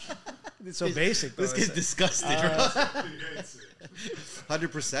 It's so basic. Though. This kid's It's disgusted, bro.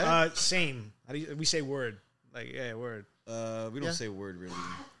 100%? same. How do we say word? Like word. We don't yeah. say word really.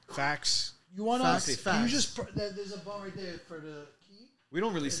 Facts. You want Facts, to? facts. You just there's a button right there for the key. We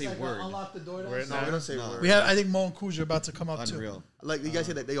don't really It's say like word. unlock the door. Word, No, we don't say No. word. We have. I think Mo and Kuz are about to come up Unreal. Like you guys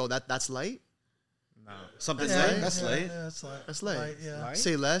say that. Yo, that's light. No. Something too. light. That's yeah, light. Yeah, that's light. That's light. Yeah. Light?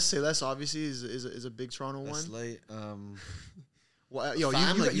 Say less. Say less. Obviously, is a big Toronto That's one. light. Well, yo,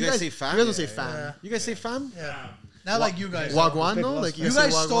 Fam? Like, you guys say fam? You guys don't say Yeah, fam. yeah. You guys say fam? Yeah. Not like you guys. Wagwan Big though. loss. Like You guys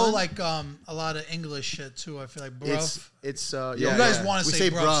guys say stole wagwan? like a lot of English shit too. I feel like bruv. It's Yeah, you guys yeah. want to we say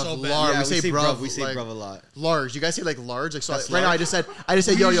say bruv, bruv, so bad. large. Yeah, we say bruv. We say like, bruv a lot. large. You guys say like large. Like so. That's Right now, large? I just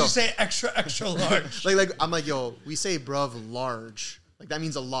say We yo usually yo. say extra large. Like I'm like yo. We say bruv large. Like that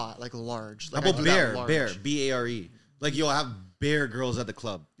means a lot. Like large. How Like, I about do that bear? large. Bear. B-A-R-E. Like, you'll have bear girls at the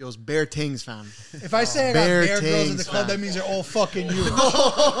club. Yo, it's bare tings, fam. If I say I got Bear bear girls in the things, club, man. that means they're all fucking you.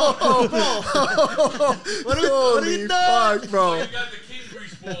 Holy fuck, bro. You got the king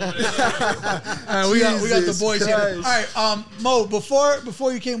grease ball over there. All right, we got the Jesus boys here. Christ. All right, Mo.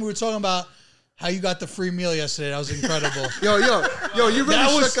 Before you came, we were talking about how you got the free meal yesterday. That was incredible. Yo, you That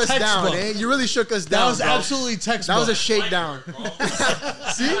really was shook us down, textbook. eh? You really shook us That down. was bro. absolutely textbook. That was a shakedown. Bro.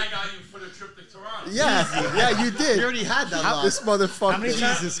 See? I got you for the trip to Toronto. Yeah, you did. You already had that lot. This motherfucker. How many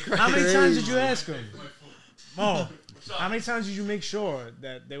Jesus times? Christ. How many times Crazy. did you ask him, Mo? How many times did you make sure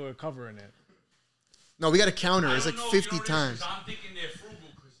that they were covering it? No, we got a counter. I It's don't like know if 50 you know this, times. 'cause I'm thinking they're frugal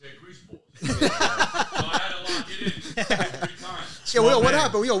because they're grease balls. So I had to lock it in 3 times. Yeah, what man.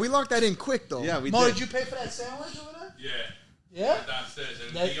 happened? Yo, we locked that in quick though. Yeah, we Mo, did. did you pay for that sandwich over there? Yeah. Yeah. Downstairs.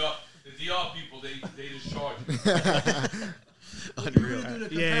 And That- the DR people, they just charge me. Unreal. Do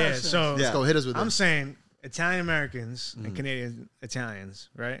the Yeah. comparison. So Yeah. Go hit us with I'm it. saying Italian Americans and Canadian Italians,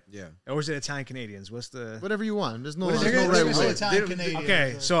 right? Yeah. Or is it Italian Canadians? What's the? Whatever you want. There's no, What is there's it? no They're right gonna way. say Italian Canadian.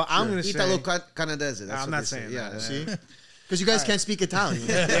 Okay, so I'm gonna say. Italo Canadese. That's I'm what not they say. saying Yeah. that. See? Because you guys can't speak Italian.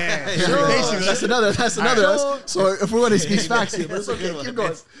 Yeah. Basically. That's another. Alright. So if we want to speak facts here, but it's okay. Keep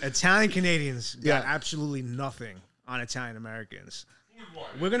going. Italian Canadians got Yeah. absolutely nothing on Italian Americans. Food-wise.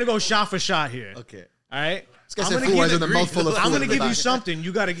 We're gonna go shot for shot here. Okay. All right. This guy I'm said gonna food give wise it- with a mouthful of food. I'm gonna in the give you back. something.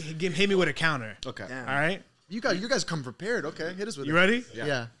 You gotta hit me with a counter. Okay. Damn. All right. You guys come prepared. Okay, hit us with You it. ready?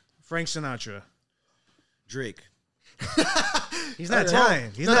 Yeah. Frank Sinatra. Drake. He's not Okay,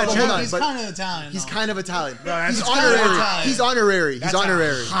 Italian. He's no, not no, Italian. hold on. He's but kind of Italian. He's though. kind of Italian. that's He's kinda honorary. Italian. He's honorary. He's That's a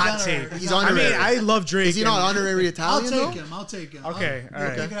honorary. hot He's take. honorary. He's I honorary. mean, I love Drake. Is he not and- honorary I'll Italian though? take him. I'll take him. Okay, all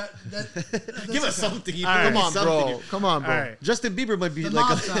right. Give us something. You All right. Come on, something. bro. Come on, bro. All right. Justin Bieber might be The like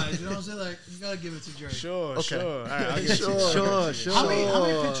mob a. side, you know what I'm saying? Like, you gotta give it to Drake. Sure, Okay. sure. All right, I'll get you. Sure. How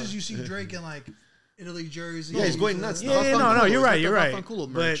many pictures you see Drake in like Italy, Jersey? Yeah, he's going nuts. Yeah, yeah, no, you're right. You're right. Cool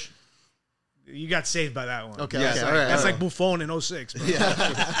But merch. you got saved by that one. Okay, Yeah, okay, sorry. all right. That's all like Buffon in 06, bro.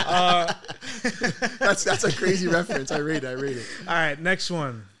 right. That's a crazy reference. I rate it. All right, next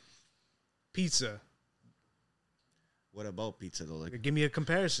one. Pizza. What about pizza though? Like, Give me a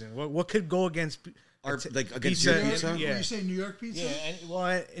comparison. What could go against like against pizza? your pizza? Yeah. You say New York pizza? Yeah,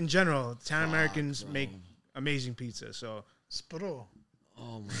 well, in general, Italian Americans make amazing pizza. So Spro.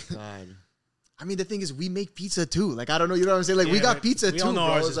 Oh my god. I mean, the thing is, we make pizza too. Like, I don't know, you know what I'm saying? Like, we Yeah, got but pizza we too, all know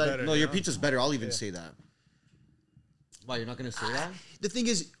bro. ours It's is like, better. No, your pizza's better. I'll even say that. Why, you're not gonna say that? the thing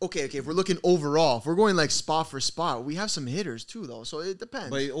is, okay, if we're looking overall, if we're going like spot for spot, we have some hitters too, though. So it depends.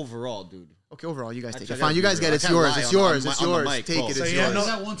 But overall, dude. Okay, overall, you guys take I it. Fine, you gotta guys be get real. it. It's I can't yours. lie It's on yours. the It's mic, yours. Take bro. it. So It's you have yours.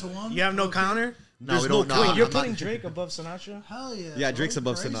 Is that 1-to-1? You have no counter? No, There's we no don't. queen. Nah, You're I'm putting not- Drake above Sinatra? Hell yeah. Yeah, bro. Drake's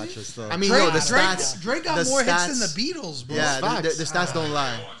above Crazy? Sinatra still. I mean, Drake, yo, the Drake, stats. Drake got the more stats, hits than the Beatles, bro. Yeah, Facts. the stats don't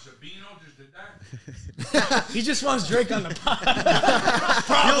lie. Hold on, Sabino just did that. He just wants Drake on the pod. Yo,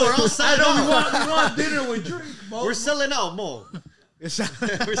 we're all selling out. We want dinner with Drake, bro. We're selling out, Mo. We're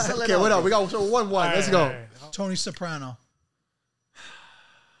selling Okay, out. what up? We got 1-1. Let's go. Tony Soprano.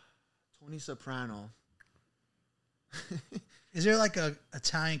 Tony Soprano. Is there like a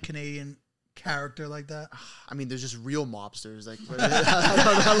Italian Canadian character like that? I mean, there's just real mobsters. Like,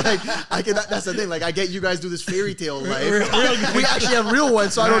 I can. That's the thing. Like, I get you guys do this fairy tale life. We actually have real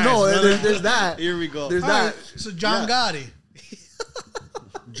ones, so I don't know. Nice, There's that. Here we go. There's All that. right, so John Gotti.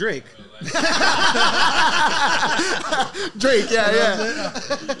 Drake. Drake. Yeah.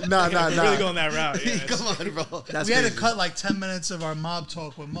 Nah. Really going that route. Yeah, Come on, bro. That's We had to crazy. cut like 10 minutes of our mob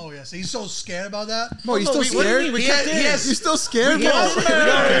talk with Mo yesterday. He's so scared about that. Mo, you No, still what do you scared? mean? We He kept had- it. he has- You still scared, bro?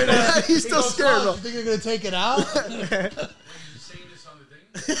 He He's still scared, bro. You think you're going to take it out? Are you saying this on the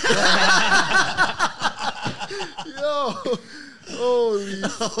thing? Yo, holy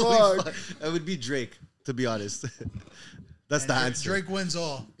fuck. That would be Drake, to be honest. That's the answer. Drake wins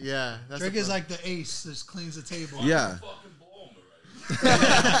all. Yeah, that's Drake the is like the ace that cleans the table. Yeah. Fucking ball me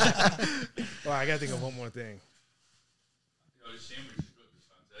right. Well, I got to think of one more thing. Yo, this sandwich is good. This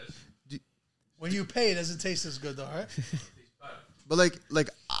fantastic. When you pay, it doesn't taste as good though, right? Tastes better. But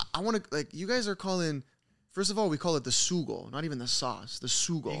I want to you guys are calling. First of all, we call it the sugo, not even the sauce. The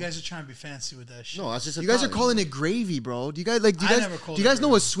sugo. You guys are trying to be fancy with that shit. No, that's just You guys are Italian. calling it gravy, bro. Do you guys I never called Do you it guys know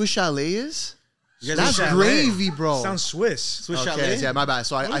what Swiss chalet is? You guys That's are gravy, bro. Sounds Swiss. Swiss Okay, chalet? yeah, my bad.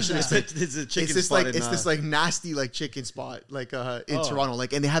 So I is should have that? said It's a chicken it's this spot like in, it's this like nasty like chicken spot like in Toronto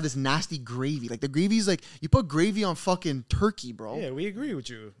like, and they have this nasty gravy. Like the gravy's like you put gravy on fucking turkey, bro. Yeah, we agree with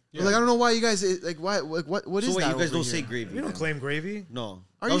you. But, like I don't know why you guys like what is So wait, that you guys over don't here? say gravy? We don't then? claim gravy. No.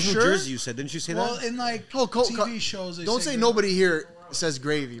 Are That you was sure? New Jersey, you said. Didn't you say Well, that? in like Oh, TV shows, they Don't say say nobody here says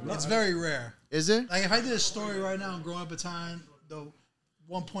gravy, bro. It's very rare. Is it? Like if I did a story right now and growing up Italian, the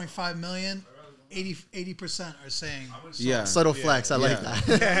 1.5 million, 80% are saying. Yeah. Subtle flex. I like Yeah. that.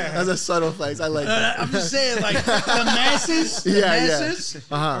 That's a subtle flex. I like that. I'm just saying, like the masses, Yeah.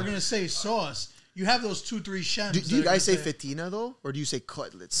 are gonna say sauce. You have those 2-3 shems. Do you that are guys say gonna fettina though, or do you say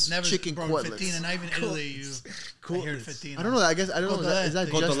cutlets? Never Chicken bro, cutlets. Fettina, not even Italy. You I hear fettina. I don't know. I guess I don't know. Is that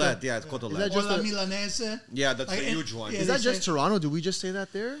just Cotelet, a- yeah, it's cotelet. Is that Or just la a- Milanese. Yeah, that's Like, a and- huge one. yeah, Is they that just say- Toronto? Do we just say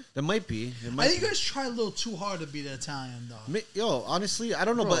that there? There might be. It I might think be. you guys try a little too hard to be the Italian, though. Yo, honestly, I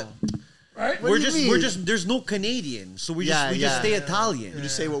don't know, Bro. but Right? What do you we're mean? just there's no Canadian, so we Yeah, just yeah. stay Italian. We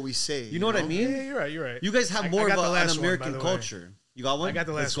just say what we say. You know what I mean? Yeah, you're right. You're right. You guys have I more got of the an last one, by American the way. culture. You got one? I got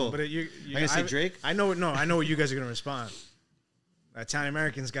the Let's last go. one, but you I'm gonna say Drake. I know. No, I know what you guys are gonna respond. Italian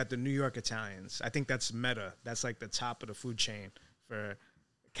Americans got the New York Italians. I think that's meta. That's like the top of the food chain for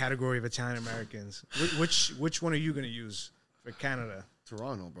category of Italian Americans. Which one are you gonna use for Canada?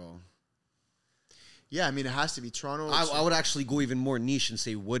 Toronto, bro. Yeah, I mean it has to be Toronto. I would actually go even more niche and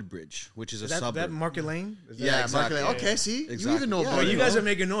say Woodbridge, which is a Is that suburb. Market Lane? Is that- yeah, exactly. Mark, okay, see, you Exactly. even know. Yeah, about Bro, it, you guys bro. are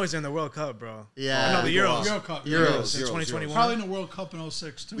making noise in the World Cup, bro. Yeah. No, the Euros. Euro Cup. Euros. Since 2021. Probably in the World Cup in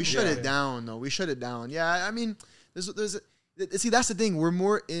 06, too. We shut it down though. We shut it down. Yeah, I mean, see that's the thing. We're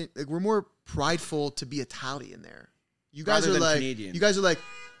more prideful to be Italian there. You guys Rather are than like Canadian. you guys are like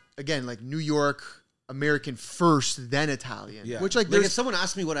again like New York American first, then Italian. Yeah. Which like if there's someone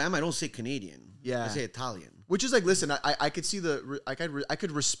asks me what I am, I don't say Canadian. Yeah. I say Italian. which is like listen, I could see I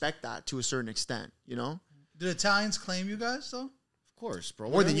could respect that to a certain extent. You know, Did Italians claim you guys, though? Of course, bro.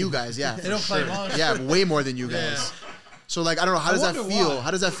 more than you guys. Yeah, They for don't sure. claim us. Yeah, way more than you guys. So like I don't know how does that wonder feel? why.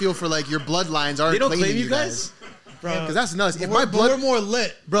 How does that feel for like your bloodlines aren't They don't claiming claim you guys? Bro, Because that's nuts. If we're, my blood, we're more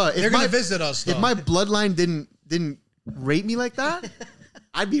lit. bro, if They're going my- to visit us, though. if my bloodline didn't rate me like that,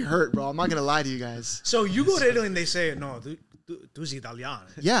 I'd be hurt, bro. I'm not gonna lie to you guys. So you go to Italy and they say, no, tu sei italiano.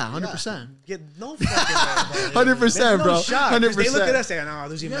 Yeah, 100%. Get no fucking way, bro. 100%, There's no bro. shot, 'cause They look at 100%. us and no,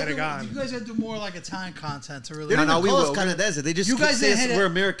 tu sei you guys americano. got to do more like Italian content to really. They don't No, even we call will. us Canadese. They just You guys say didn't hit it. we're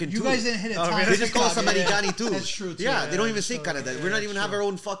American You too. guys didn't hit Italian. They just call us TikTok, yeah. Americani too. That's true, too. Yeah, they don't even say so, Canada. yeah, We're not even true. have our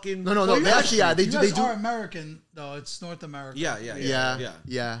own fucking. No, Well, you they guys- actually, yeah, they you do. guys They do. are American, though. It's North America. Yeah. Yeah.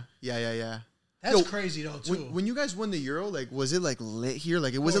 That's Yo, crazy though too. When you guys won the Euro, like, was it like lit here?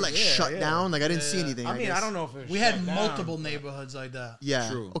 Like, was it like shut down? Like, I didn't see anything. I mean, guess. I don't know if it was we had shut down, multiple but neighborhoods like that. Yeah.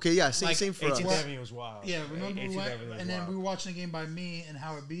 True. Okay. Yeah. Same. Like, Same for us. 18th Avenue was wild. Yeah, remember we 18th went, Avenue was and then wild. we were watching a game by me in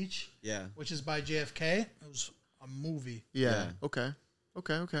Howard Beach, Yeah. which is by JFK. It was a movie. Yeah. Yeah. Okay.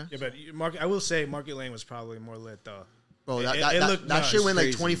 Yeah, but I will say Market Lane was probably more lit though. Bro, It that looked that shit nuts. went like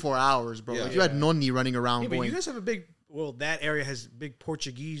Crazy. 24 hours, bro. Yeah. Like, you had Nonni running around Yeah, but going. you guys have a big. Well, that area has big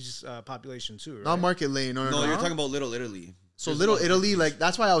Portuguese population too, right? Not Market Lane. No, No, you're talking about Little Italy. So There's Little a lot of Italy, Portuguese. like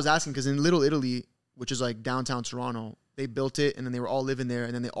that's why I was asking, because in Little Italy, which is like downtown Toronto, they built it and then they were all living there,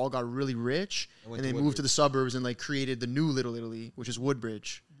 and then they all got really rich, went and to they moved to the suburbs and like created the new Little Italy, which is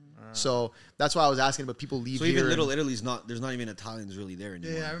Woodbridge. So that's why I was asking. But people leave So here. even Little and- Italy's not. There's not even Italians really there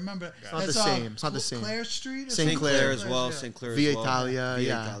anymore. Yeah, I remember. It's not the same. It's not the same. Clare Street. Or St. St. Clair. Clair as well. Yeah. St. Clair as Via well. Italia, Via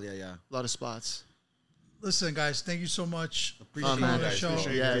yeah. Italia, yeah. a lot of spots. Listen, guys, thank you so much. Appreciate Oh, man. the you guys. show.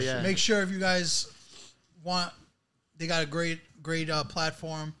 Appreciate you. Yeah, yeah. Make sure if you guys want, they got a great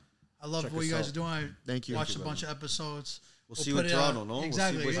platform. I love Check what us you guys out. are doing. I Thank you. watched Thank a bunch of episodes. We'll see you put in it out. Toronto, no? We'll see you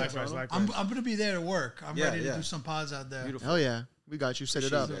Exactly. boys in yeah. Toronto. Likewise. I'm gonna be there to work. I'm Yeah, ready to yeah. do some pods out there. Beautiful. Hell yeah, we got you. Set it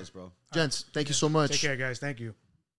Appreciate up, you guys, bro. gents. Thank you so much. Take care, guys. Thank you.